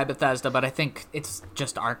published by Bethesda, but I think it's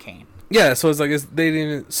just Arcane. Yeah, so it's like they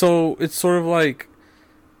didn't. So it's sort of like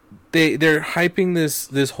they're hyping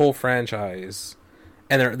this whole franchise,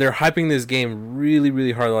 and they're hyping this game really,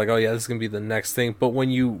 really hard. They're like, oh yeah, this is gonna be the next thing. But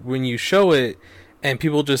when you show it, and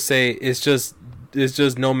people just say it's just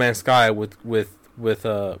No Man's Sky with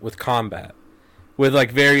combat, with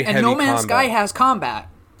like very heavy combat. And No Man's Sky has combat.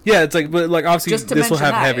 Yeah, it's like, but like obviously this will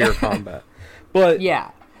have heavier combat. But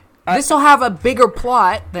yeah, this will have a bigger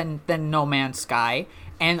plot than No Man's Sky,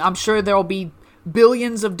 and I'm sure there'll be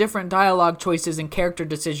billions of different dialogue choices and character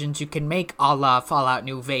decisions you can make, a la Fallout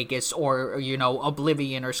New Vegas or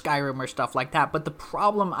Oblivion or Skyrim or stuff like that. But the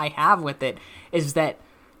problem I have with it is that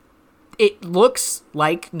it looks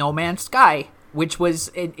like No Man's Sky, which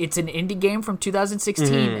was it's an indie game from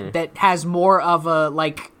 2016 that has more of a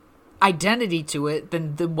like identity to it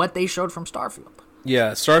than what they showed from Starfield.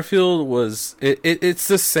 Yeah, Starfield was it's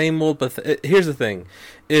the same old, but here's the thing,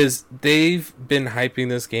 is they've been hyping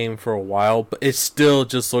this game for a while, but it still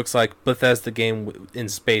just looks like Bethesda game in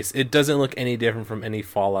space. It doesn't look any different from any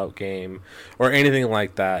Fallout game or anything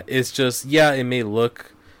like that. It's just, yeah, it may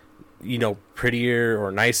look, prettier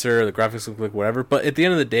or nicer, the graphics look like whatever, but at the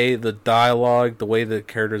end of the day, the dialogue, the way the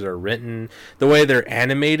characters are written, the way they're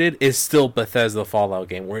animated is still Bethesda Fallout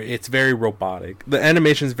game, where it's very robotic. The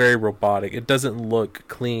animation is very robotic. It doesn't look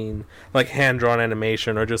clean, like hand-drawn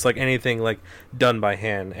animation or just like anything like done by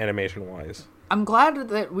hand animation-wise. I'm glad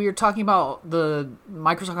that we are talking about the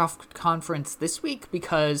Microsoft conference this week,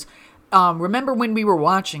 because remember when we were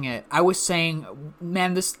watching it, I was saying,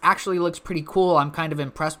 man, this actually looks pretty cool. I'm kind of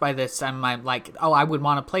impressed by this. I'm like, oh, I would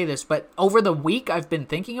want to play this. But over the week, I've been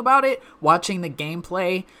thinking about it, watching the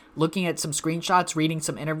gameplay, looking at some screenshots, reading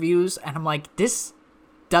some interviews, and I'm like, this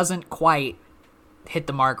doesn't quite hit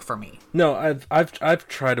the mark for me. No, I've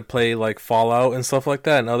tried to play like Fallout and stuff like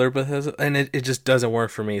that and other Bethesda, and it just doesn't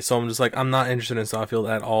work for me. So I'm just like, I'm not interested in Starfield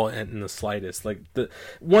at all in the slightest. Like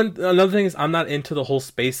another thing is, I'm not into the whole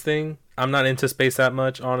space thing. I'm not into space that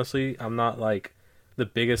much, honestly. I'm not like the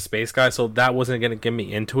biggest space guy, so that wasn't gonna get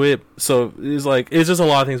me into it. So it's just a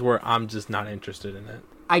lot of things where I'm just not interested in it.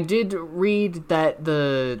 I did read that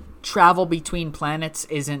the travel between planets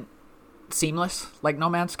isn't seamless like No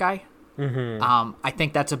Man's Sky. Mm-hmm. I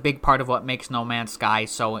think that's a big part of what makes No Man's Sky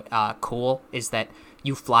so cool, is that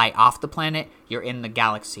you fly off the planet, you're in the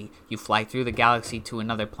galaxy. You fly through the galaxy to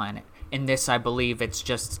another planet. In this, I believe it's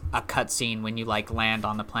just a cutscene when you land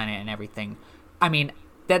on the planet and everything. I mean,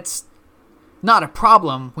 that's not a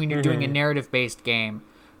problem when you're doing a narrative-based game.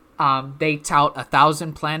 They tout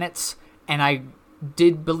 1,000 planets, and I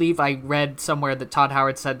did believe I read somewhere that Todd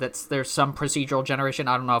Howard said that there's some procedural generation.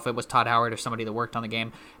 I don't know if it was Todd Howard or somebody that worked on the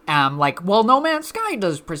game. Well, No Man's Sky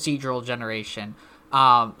does procedural generation.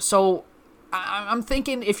 So I'm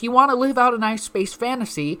thinking, if you want to live out a nice space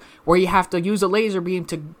fantasy where you have to use a laser beam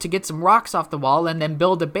to get some rocks off the wall and then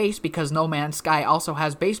build a base, because No Man's Sky also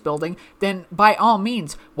has base building, then by all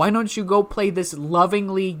means, why don't you go play this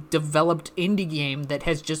lovingly developed indie game that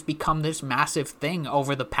has just become this massive thing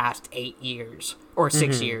over the past 8 years or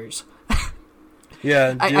 6 years?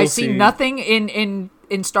 Yeah, I see nothing in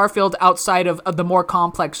Starfield outside of the more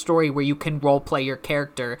complex story where you can role play your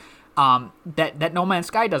character that No Man's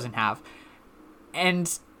Sky doesn't have.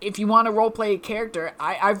 And if you want to roleplay a character,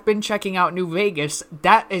 I've been checking out New Vegas.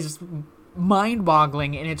 That is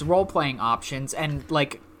mind-boggling in its role-playing options. And,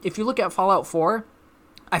 if you look at Fallout 4,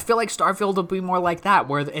 I feel like Starfield will be more like that,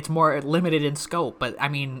 where it's more limited in scope. But, I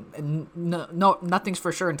mean, no, nothing's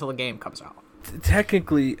for sure until the game comes out.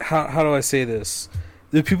 Technically, how do I say this?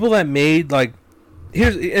 The people that made,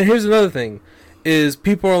 here's another thing, is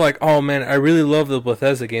people are like, oh man, I really love the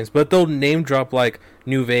Bethesda games, but they'll name drop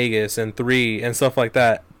New Vegas and 3 and stuff like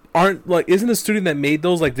that. Isn't the studio that made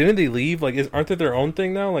those, didn't they leave? Aren't they their own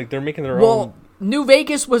thing now? They're making their own. Well, New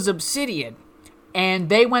Vegas was Obsidian, and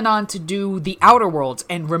they went on to do The Outer Worlds,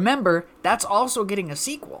 and remember, that's also getting a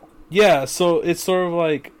sequel. Yeah, so it's sort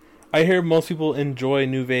of I hear most people enjoy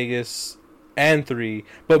New Vegas and 3,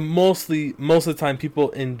 but most of the time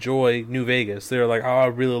people enjoy New Vegas. They're like, oh, I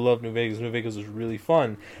really love New Vegas. New Vegas was really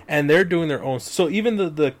fun. And they're doing their own. So even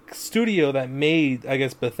the studio that made, I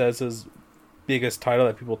guess, Bethesda's biggest title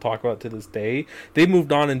that people talk about to this day, they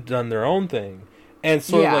moved on and done their own thing. And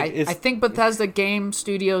so I think Bethesda Game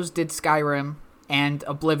Studios did Skyrim and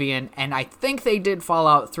Oblivion, and I think they did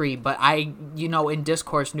Fallout 3, but in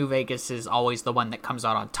discourse, New Vegas is always the one that comes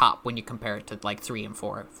out on top when you compare it to 3 and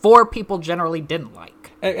 4. 4 people generally didn't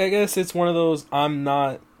like. I guess it's one of those, I'm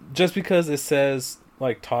not, just because it says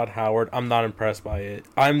Todd Howard, I'm not impressed by it.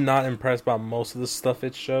 I'm not impressed by most of the stuff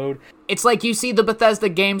it showed. It's like you see the Bethesda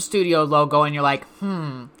Game Studio logo and you're like,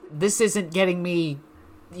 this isn't getting me,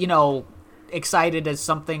 excited as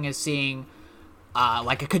something as seeing a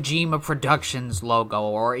Kojima Productions logo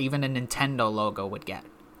or even a Nintendo logo would get.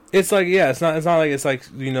 It's it's not like it's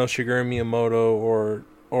Shigeru Miyamoto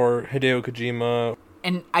or Hideo Kojima.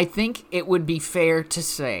 And I think it would be fair to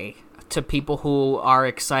say to people who are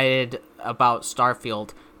excited about Starfield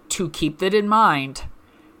to keep that in mind,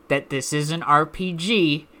 that this is an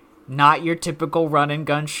RPG, not your typical run and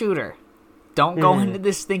gun shooter. Don't go into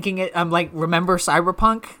this thinking remember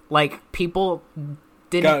Cyberpunk? People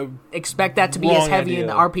didn't expect that to be as heavy in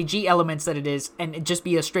the RPG elements that it is, and it just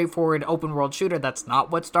be a straightforward open world shooter. That's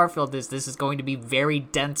not what Starfield is. This is going to be very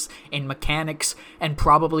dense in mechanics and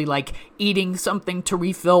probably eating something to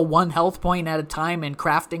refill one health point at a time and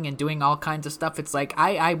crafting and doing all kinds of stuff. It's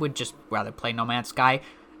I would just rather play No Man's Sky.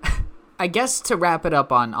 I guess to wrap it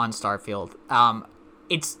up on Starfield,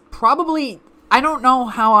 it's probably I don't know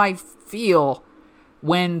how I feel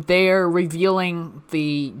when they're revealing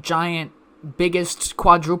the giant, biggest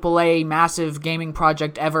quadruple A massive gaming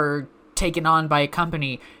project ever taken on by a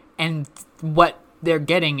company, and what they're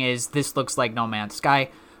getting is, this looks like No Man's Sky.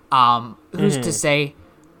 Who's to say?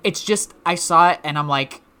 It's just, I saw it and I'm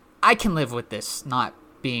like, I can live with this not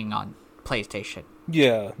being on PlayStation.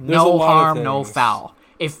 Yeah. No harm, no foul.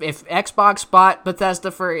 If Xbox bought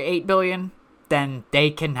Bethesda for $8 billion, then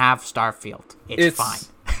they can have Starfield. It's fine.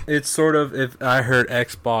 It's sort of, if I heard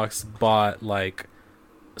Xbox bought like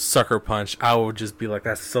Sucker Punch, I would just be like,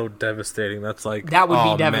 that's so devastating. That's like, that would be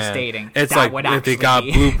man. devastating. It's that like if they got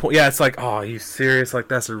Blue Point. Yeah, it's like, oh, are you serious? Like,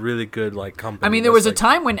 that's a really good like company. I mean, there was a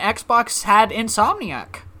time when Xbox had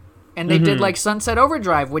Insomniac, and they did like Sunset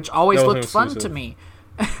Overdrive, which always looked fun to me.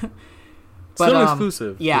 But, still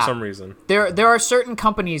exclusive for some reason. There are certain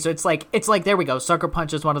companies. It's like there we go. Sucker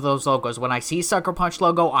Punch is one of those logos. When I see Sucker Punch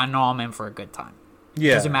logo, I know I'm in for a good time.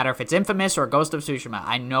 Yeah, doesn't matter if it's Infamous or Ghost of Tsushima.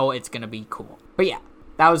 I know it's gonna be cool. But yeah,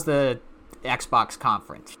 that was the Xbox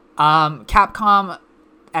conference. Capcom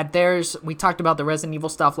at theirs, we talked about the Resident Evil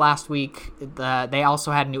stuff last week. They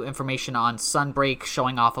also had new information on Sunbreak,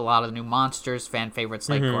 showing off a lot of the new monsters. Fan favorites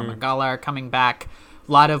like Gormagala are coming back.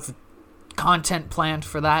 A lot of content planned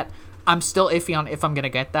for that. I'm still iffy on if I'm going to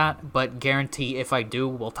get that, but guarantee if I do,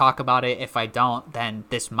 we'll talk about it. If I don't, then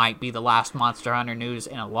this might be the last Monster Hunter news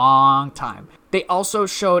in a long time. They also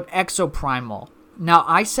showed Exoprimal. Now,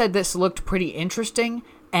 I said this looked pretty interesting,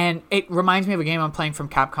 and it reminds me of a game I'm playing from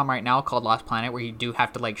Capcom right now called Lost Planet, where you do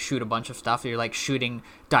have to like shoot a bunch of stuff. You're like shooting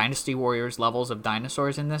Dynasty Warriors levels of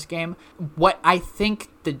dinosaurs in this game. What I think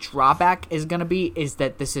the drawback is going to be is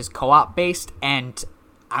that this is co-op based, and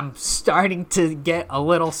I'm starting to get a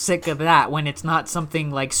little sick of that when it's not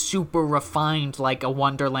something like super refined like a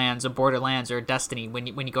Wonderlands, a Borderlands, or a Destiny. When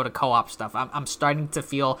you go to co-op stuff, I'm starting to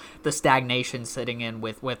feel the stagnation sitting in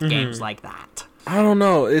with games like that. I don't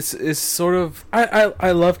know. It's sort of,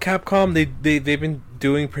 I love Capcom. They've been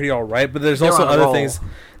doing pretty all right, but there's also other things.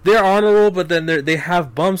 They're on a roll, but then they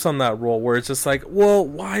have bumps on that roll where it's just like, well,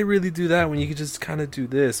 why really do that when you could just kind of do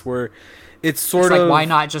this? Where it's sort of like, why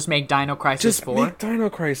not just make Dino Crisis 4? Just make Dino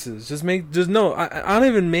Crisis. I don't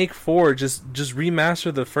even make 4. Just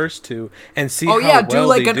remaster the first 2 and see how well they do. Oh yeah, do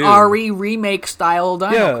like an RE remake style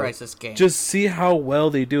Dino Crisis game. Just see how well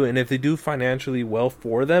they do, and if they do financially well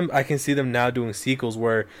for them, I can see them now doing sequels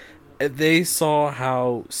where they saw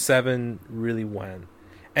how 7 really went,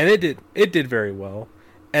 and it did very well,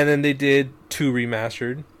 and then they did 2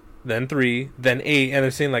 remastered. Then 3, then 8, and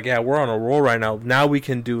they're saying like, yeah, we're on a roll right now. Now we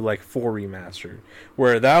can do like 4 remastered,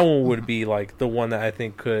 where that one would be like the one that I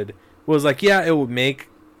think was like, yeah, it would make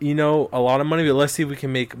a lot of money, but let's see if we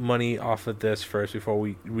can make money off of this first before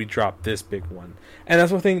we drop this big one. And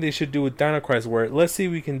that's what I think they should do with Dino Crisis, where let's see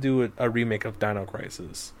if we can do a remake of Dino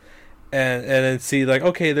Crisis, and then see like,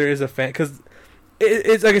 okay, there is a fan, because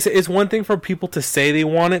it's like I said, it's one thing for people to say they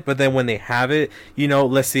want it, but then when they have it,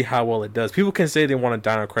 let's see how well it does. People can say they want a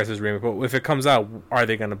Dino Crisis remake, but if it comes out, are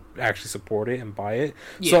they going to actually support it and buy it?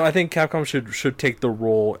 Yeah. So I think Capcom should take the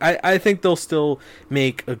role. I think they'll still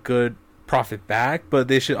make a good profit back, but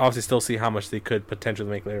they should obviously still see how much they could potentially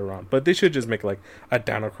make later on. But they should just make like a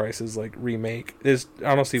Dino Crisis like remake.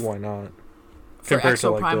 I don't see why not. For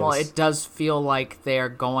Exoprimal, it does feel like they're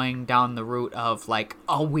going down the route of like,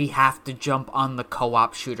 oh, we have to jump on the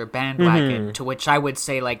co-op shooter bandwagon, to which I would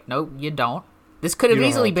say like, no, you don't. This could have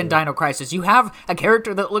easily been Dino Crisis. You have a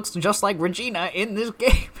character that looks just like Regina in this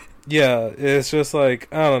game. Yeah, it's just like,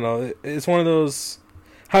 I don't know. It's one of those,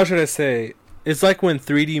 how should I say? It's like when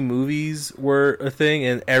 3D movies were a thing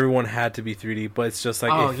and everyone had to be 3D, but it's just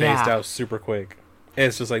like it phased out super quick.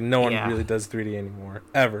 It's just like no one really does 3D anymore,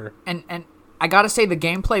 ever. And I gotta say, the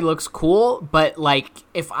gameplay looks cool, but like,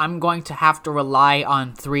 if I'm going to have to rely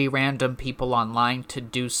on 3 random people online to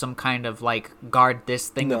do some kind of like guard this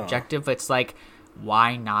thing objective, it's like,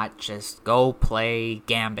 why not just go play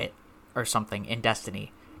Gambit or something in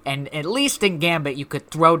Destiny? And at least in Gambit, you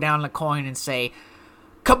could throw down the coin and say,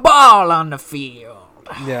 Cabal on the field.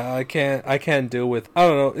 Yeah, I can't deal with, I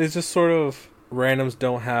don't know, it's just sort of, randoms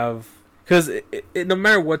don't have, because no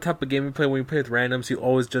matter what type of game you play, when you play with randoms, you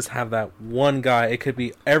always just have that one guy. It could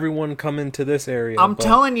be everyone come into this area. I'm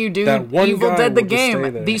telling you, dude, Evil Dead the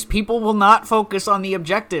game, these people will not focus on the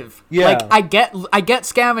objective. Yeah. Like, I get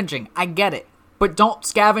scavenging. I get it. But don't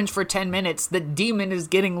scavenge for 10 minutes. The demon is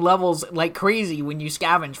getting levels like crazy when you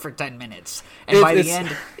scavenge for 10 minutes. And by the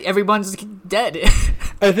end, everyone's dead.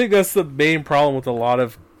 I think that's the main problem with a lot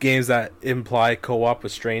of games that imply co-op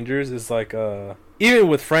with strangers is like, even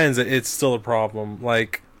with friends, it's still a problem.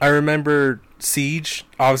 Like, I remember Siege,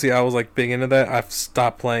 obviously I was like big into that. I've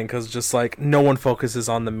stopped playing because just like no one focuses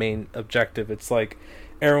on the main objective. It's like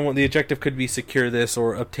everyone, the objective could be secure this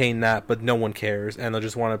or obtain that, but no one cares, and they'll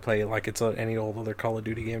just want to play it like it's any old other Call of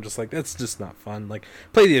Duty game. Just like, that's just not fun. Like,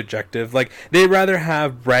 play the objective. Like, they'd rather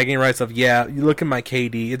have bragging rights of, yeah, you look at my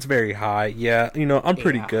KD, it's very high. Yeah, you know, I'm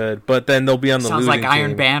pretty good. But then they'll be on the Sounds losing like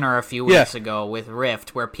Iron team. Banner a few weeks ago with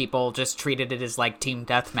Rift, where people just treated it as like team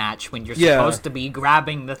deathmatch when you're supposed to be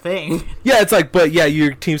grabbing the thing. Yeah, it's like, but yeah,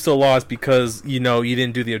 your team still lost because, you know, you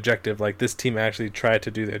didn't do the objective. Like, this team actually tried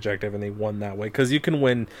to do the objective and they won that way. Because you can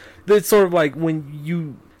win. It's sort of like when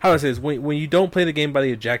you, how do I say this? When you don't play the game by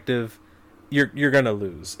the objective, you're gonna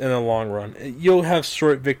lose in the long run. You'll have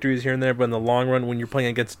short victories here and there, but in the long run, when you're playing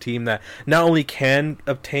against a team that not only can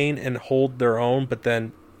obtain and hold their own, but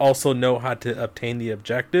then also know how to obtain the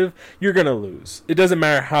objective, you're gonna lose. It doesn't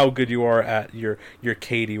matter how good you are at your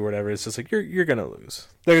KD or whatever. It's just like you're gonna lose.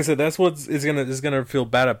 Like I said, that's what is gonna feel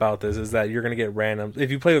bad about this, is that you're gonna get randoms. If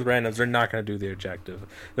you play with randoms, they're not gonna do the objective.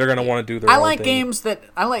 They're gonna want to do their own thing. I like games that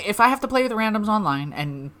I like. If I have to play with randoms online,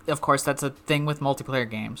 and of course that's a thing with multiplayer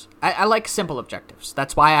games, I like simple objectives.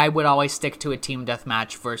 That's why I would always stick to a team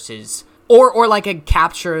deathmatch versus or like a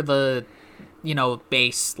capture the, you know,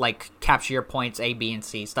 base, like capture your points A, B, and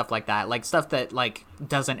C, stuff like that. Like stuff that like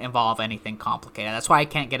doesn't involve anything complicated. That's why I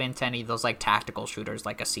can't get into any of those like tactical shooters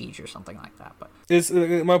like a Siege or something like that. But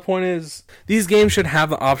my point is, these games should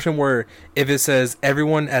have the option where if it says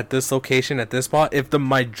everyone at this location at this spot, if the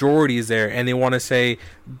majority is there and they want to say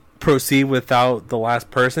proceed without the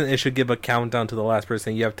last person, it should give a countdown to the last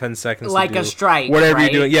person. You have 10 seconds like to do a strike, whatever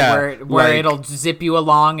right? you're doing. Yeah, where like, it'll zip you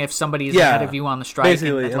along if somebody's ahead of you on the strike.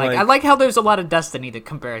 Basically, and like I like how there's a lot of Destiny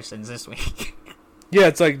comparisons this week. Yeah,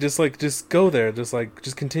 it's like just go there, just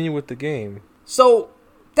continue with the game. So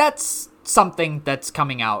that's something that's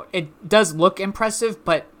coming out. It does look impressive,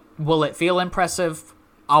 but will it feel impressive?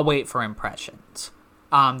 I'll wait for impressions.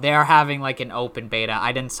 They are having like an open beta.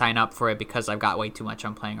 I didn't sign up for it because I've got way too much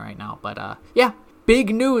I'm playing right now. But yeah,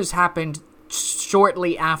 big news happened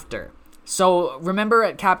shortly after. So remember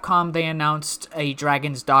at Capcom they announced a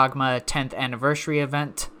Dragon's Dogma 10th anniversary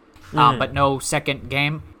event, but no second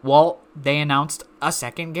game. Well, they announced a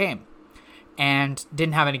second game and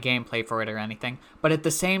didn't have any gameplay for it or anything. But at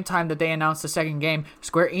the same time that they announced the second game,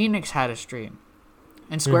 Square Enix had a stream.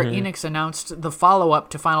 And Square Enix announced the follow-up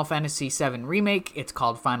to Final Fantasy VII Remake. It's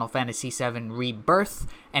called Final Fantasy VII Rebirth,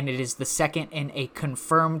 and it is the second in a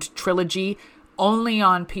confirmed trilogy, only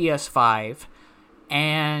on PS5.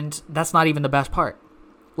 And that's not even the best part.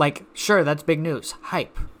 Like, sure, that's big news.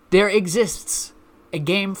 Hype. There exists a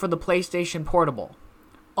game for the PlayStation Portable,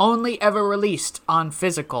 only ever released on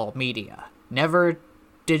physical media. Never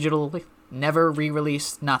digitally, never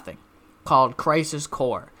re-released, nothing. Called Crisis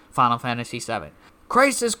Core Final Fantasy VII.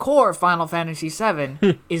 Crisis Core Final Fantasy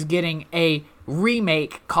VII is getting a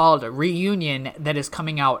remake called Reunion that is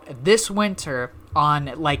coming out this winter on,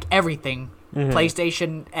 like, everything.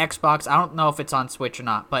 PlayStation, Xbox, I don't know if it's on Switch or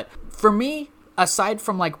not. But for me, aside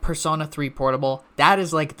from, like, Persona 3 Portable, that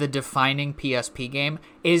is, like, the defining PSP game.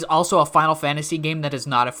 It is also a Final Fantasy game that is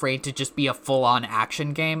not afraid to just be a full-on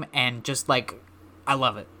action game. And just, like, I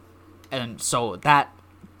love it. And so that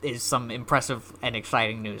is some impressive and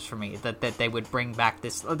exciting news for me, that they would bring back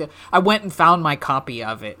this. I went and found my copy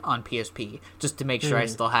of it on PSP just to make sure I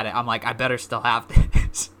still had it. I'm like, I better still have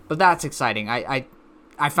this. But that's exciting.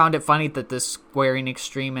 I found it funny that the Square Enix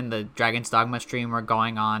stream and the Dragon's Dogma stream were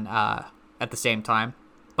going on at the same time.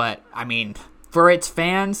 But I mean, for its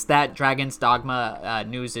fans, that Dragon's Dogma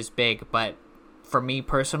news is big. But for me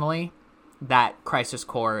personally, that Crisis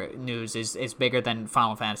Core news is bigger than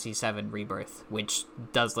Final Fantasy VII Rebirth, which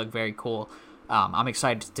does look very cool. I'm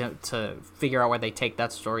excited to figure out where they take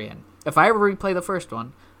that story in. If I ever replay the first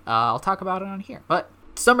one, I'll talk about it on here. But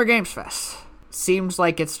Summer Games Fest seems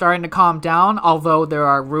like it's starting to calm down, although there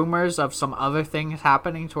are rumors of some other things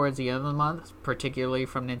happening towards the end of the month, particularly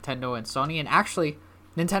from Nintendo and Sony. And actually,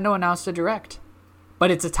 Nintendo announced a Direct. But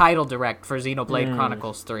it's a title Direct for Xenoblade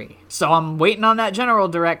Chronicles 3. So I'm waiting on that General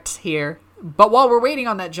Direct here. But while we're waiting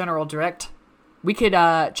on that General Direct, we could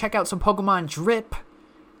check out some Pokemon Drip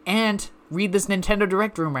and read this Nintendo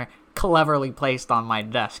Direct rumor cleverly placed on my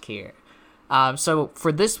desk here. So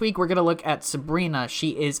for this week, we're going to look at Sabrina.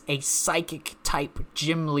 She is a Psychic-type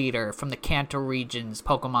gym leader from the Kanto regions,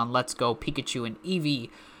 Pokemon Let's Go, Pikachu, and Eevee.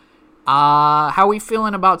 How are we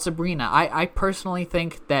feeling about Sabrina? I personally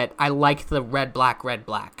think that I like the red, black,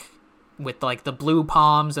 with like the blue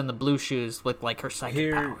palms and the blue shoes with like her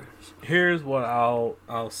psychic powers. Here's what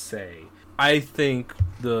I'll say. I think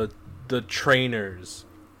the trainers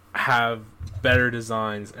have better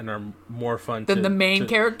designs and are more fun than the main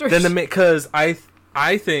characters. Because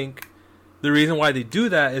I think the reason why they do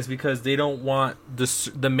that is because they don't want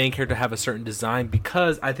the main character to have a certain design,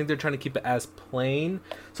 because I think they're trying to keep it as plain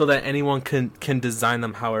so that anyone can design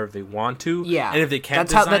them however they want to. Yeah, and if they can't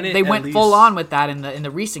that's design how they went full on with that in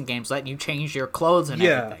the recent games, letting you change your clothes and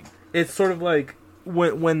everything. It's sort of like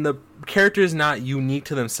when the character is not unique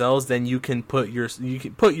to themselves, then you can put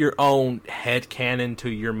your own head canon to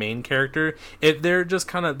your main character. If they're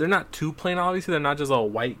just they're not too plain, obviously they're not just a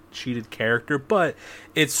white sheeted character, but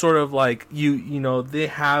it's sort of like you know they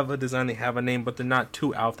have a design, they have a name, but they're not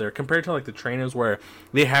too out there compared to like the trainers where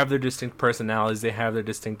they have their distinct personalities, they have their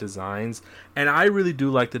distinct designs. And I really do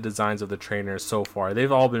like the designs of the trainers so far.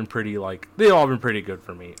 They've all been pretty good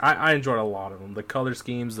for me. I enjoyed a lot of them. The color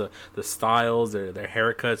schemes, the styles, their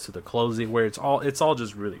haircuts, to the clothes they wear, it's all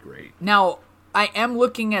just really great. Now, I am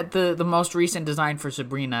looking at the most recent design for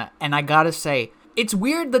Sabrina, and I gotta say, it's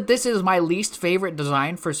weird that this is my least favorite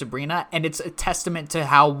design for Sabrina, and it's a testament to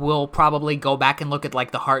how we'll probably go back and look at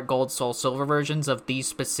like the Heart Gold, Soul Silver versions of these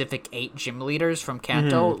specific 8 gym leaders from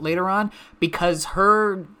Kanto later on, because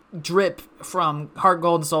her drip from Heart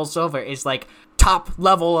Gold and Soul Silver is like top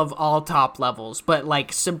level of all top levels, but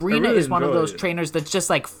like Sabrina is one of those trainers that's just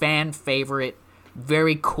like fan favorite,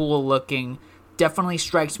 very cool looking, definitely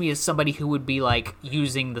strikes me as somebody who would be like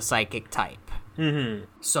using the psychic type.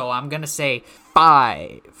 So I'm gonna say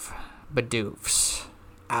 5 Bidoofs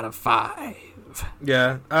out of 5.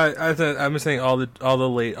 Yeah, I'm saying all the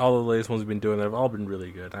latest ones we've been doing, they've all been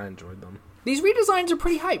really good. I enjoyed them. These redesigns are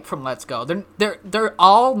pretty hype from Let's Go. They're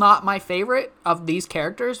all not my favorite of these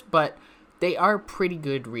characters, but they are pretty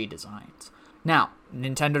good redesigns. Now,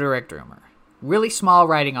 Nintendo Direct rumor. Really small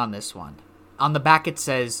writing on this one. On the back it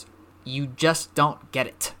says, "You just don't get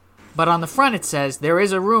it." But on the front it says, there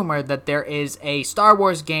is a rumor that there is a Star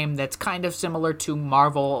Wars game that's kind of similar to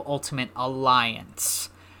Marvel Ultimate Alliance.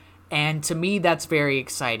 And to me, that's very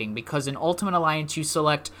exciting, because in Ultimate Alliance, you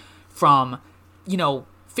select from,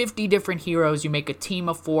 50 different heroes. You make a team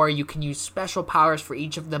of 4. You can use special powers for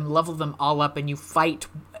each of them, level them all up, and you fight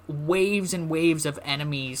waves and waves of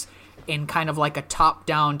enemies in kind of like a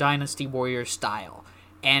top-down Dynasty Warriors style.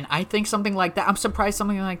 And I think something like that, I'm surprised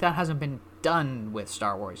something like that hasn't been done with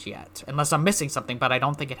Star Wars yet. Unless I'm missing something, but I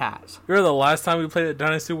don't think it has. Remember the last time we played a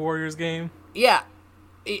Dynasty Warriors game? Yeah.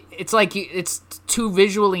 It's like, it's too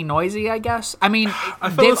visually noisy, I guess. I mean,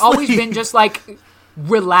 they've always been just like,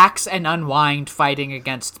 relax and unwind fighting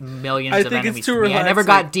against millions of enemies. To me. I never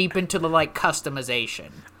got deep into the like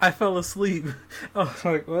customization. I fell asleep. I was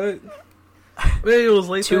like, what? Maybe it was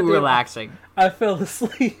late. Too relaxing. I fell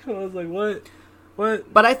asleep. I was like, what?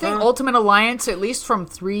 But I think Ultimate Alliance, at least from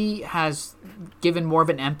 3, has given more of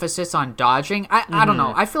an emphasis on dodging. I don't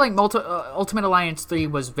know. I feel like Ultimate Alliance 3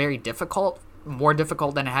 was very difficult, more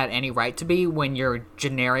difficult than it had any right to be, when your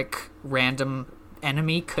generic random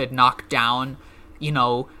enemy could knock down,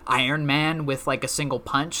 Iron Man with like a single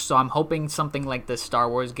punch. So I'm hoping something like this Star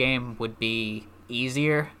Wars game would be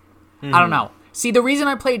easier. I don't know. See, the reason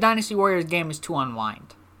I play Dynasty Warriors game is to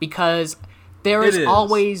unwind, because there is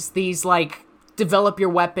always these like, develop your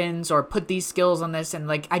weapons or put these skills on this, and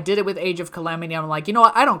like I did it with Age of Calamity. I'm like, you know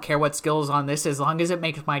what, I don't care what skills on this as long as it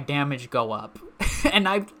makes my damage go up. And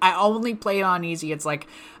I only play it on easy. It's like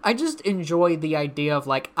I just enjoy the idea of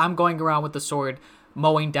like I'm going around with the sword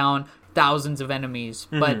mowing down thousands of enemies.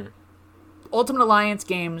 But Ultimate Alliance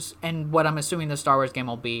games, and what I'm assuming the Star Wars game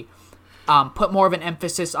will be, put more of an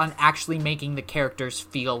emphasis on actually making the characters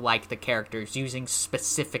feel like the characters, using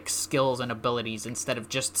specific skills and abilities instead of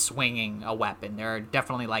just swinging a weapon. There are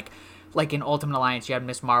definitely like in Ultimate Alliance, you had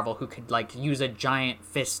Miss Marvel who could like use a giant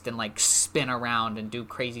fist and like spin around and do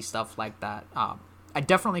crazy stuff like that. I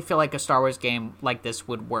definitely feel like a Star Wars game like this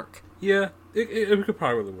would work. Yeah, it could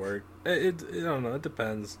probably work. I don't know. It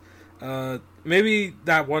depends. Maybe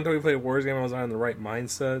that one time we played a Wars game, I was not in the right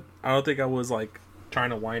mindset. I don't think I was like trying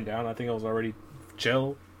to wind down. I think I was already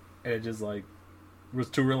chill, and it just like was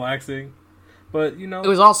too relaxing. But it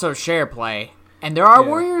was also share play, and there are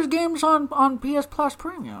Warriors games on PS Plus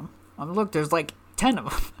Premium. Look, there's like 10 of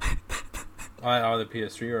them. Are they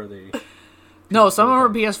PS3 or are they? No, some of them are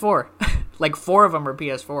PS4. Like 4 of them are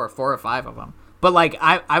PS4, 4 or 5 of them. But like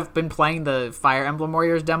I've been playing the Fire Emblem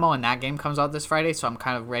Warriors demo, and that game comes out this Friday, so I'm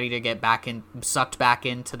kind of ready to get sucked back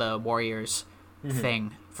into the Warriors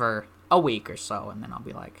thing for a week or so, and then I'll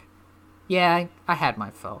be like, yeah, I had my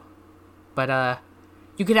fill. But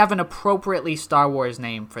you could have an appropriately Star Wars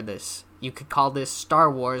name for this. You could call this Star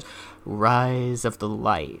Wars Rise of the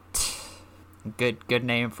Light. Good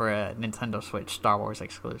name for a Nintendo Switch Star Wars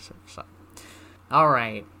exclusive. So, all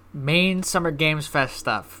right, Main Summer Games Fest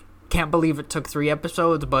stuff. Can't believe it took 3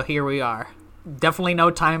 episodes, but here we are. Definitely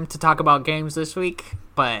no time to talk about games this week,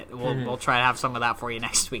 but we'll try to have some of that for you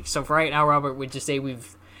next week. So for right now, Robert, would you say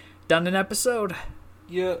we've done an episode?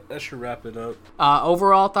 Yeah, that should wrap it up.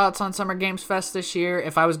 Overall thoughts on Summer Games Fest this year?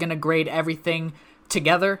 If I was going to grade everything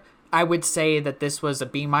together, I would say that this was a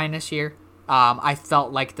B- year. I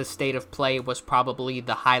felt like the state of play was probably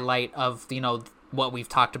the highlight of, what we've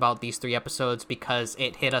talked about these 3 episodes, because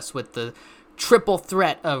it hit us with the triple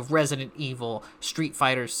threat of Resident Evil, Street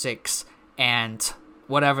Fighter 6, and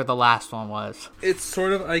whatever the last one was. It's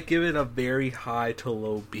sort of, I give it a very high to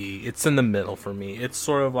low B. It's in the middle for me. It's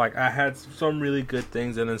sort of like I had some really good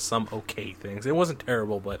things and then some okay things. It wasn't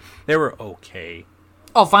terrible, but they were okay.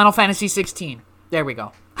 Oh, Final Fantasy 16. There we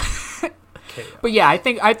go. Okay. But yeah, I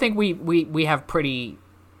think we have pretty.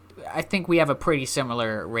 I think we have a pretty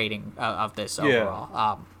similar rating of this overall.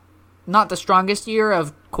 Yeah. Not the strongest year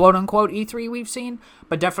of quote unquote E3 we've seen,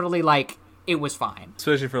 but definitely like it was fine.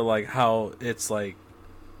 Especially for like how it's like,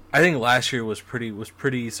 I think last year was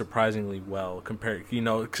pretty surprisingly well compared,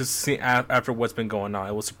 because after what's been going on,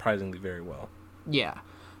 it was surprisingly very well. Yeah.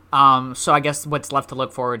 So I guess what's left to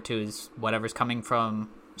look forward to is whatever's coming from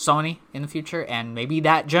Sony in the future, and maybe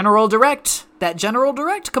that General Direct.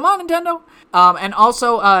 Come on, Nintendo. And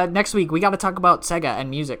also next week we got to talk about Sega and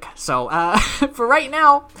music. So for right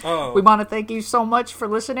now, we want to thank you so much for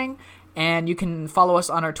listening. And you can follow us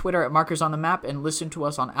on our Twitter at Markers on the Map and listen to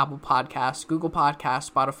us on Apple Podcasts, Google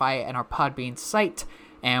Podcasts, Spotify, and our Podbean site.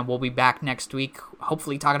 And we'll be back next week,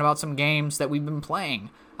 hopefully talking about some games that we've been playing,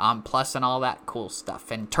 Plus and all that cool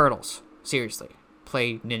stuff. And Turtles. Seriously.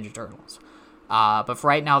 Play Ninja Turtles. But for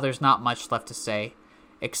right now, there's not much left to say.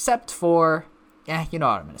 Except for, you know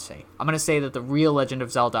what I'm going to say. I'm going to say that the real Legend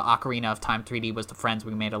of Zelda Ocarina of Time 3D was the friends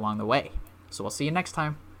we made along the way. So we'll see you next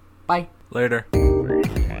time. Bye. Later.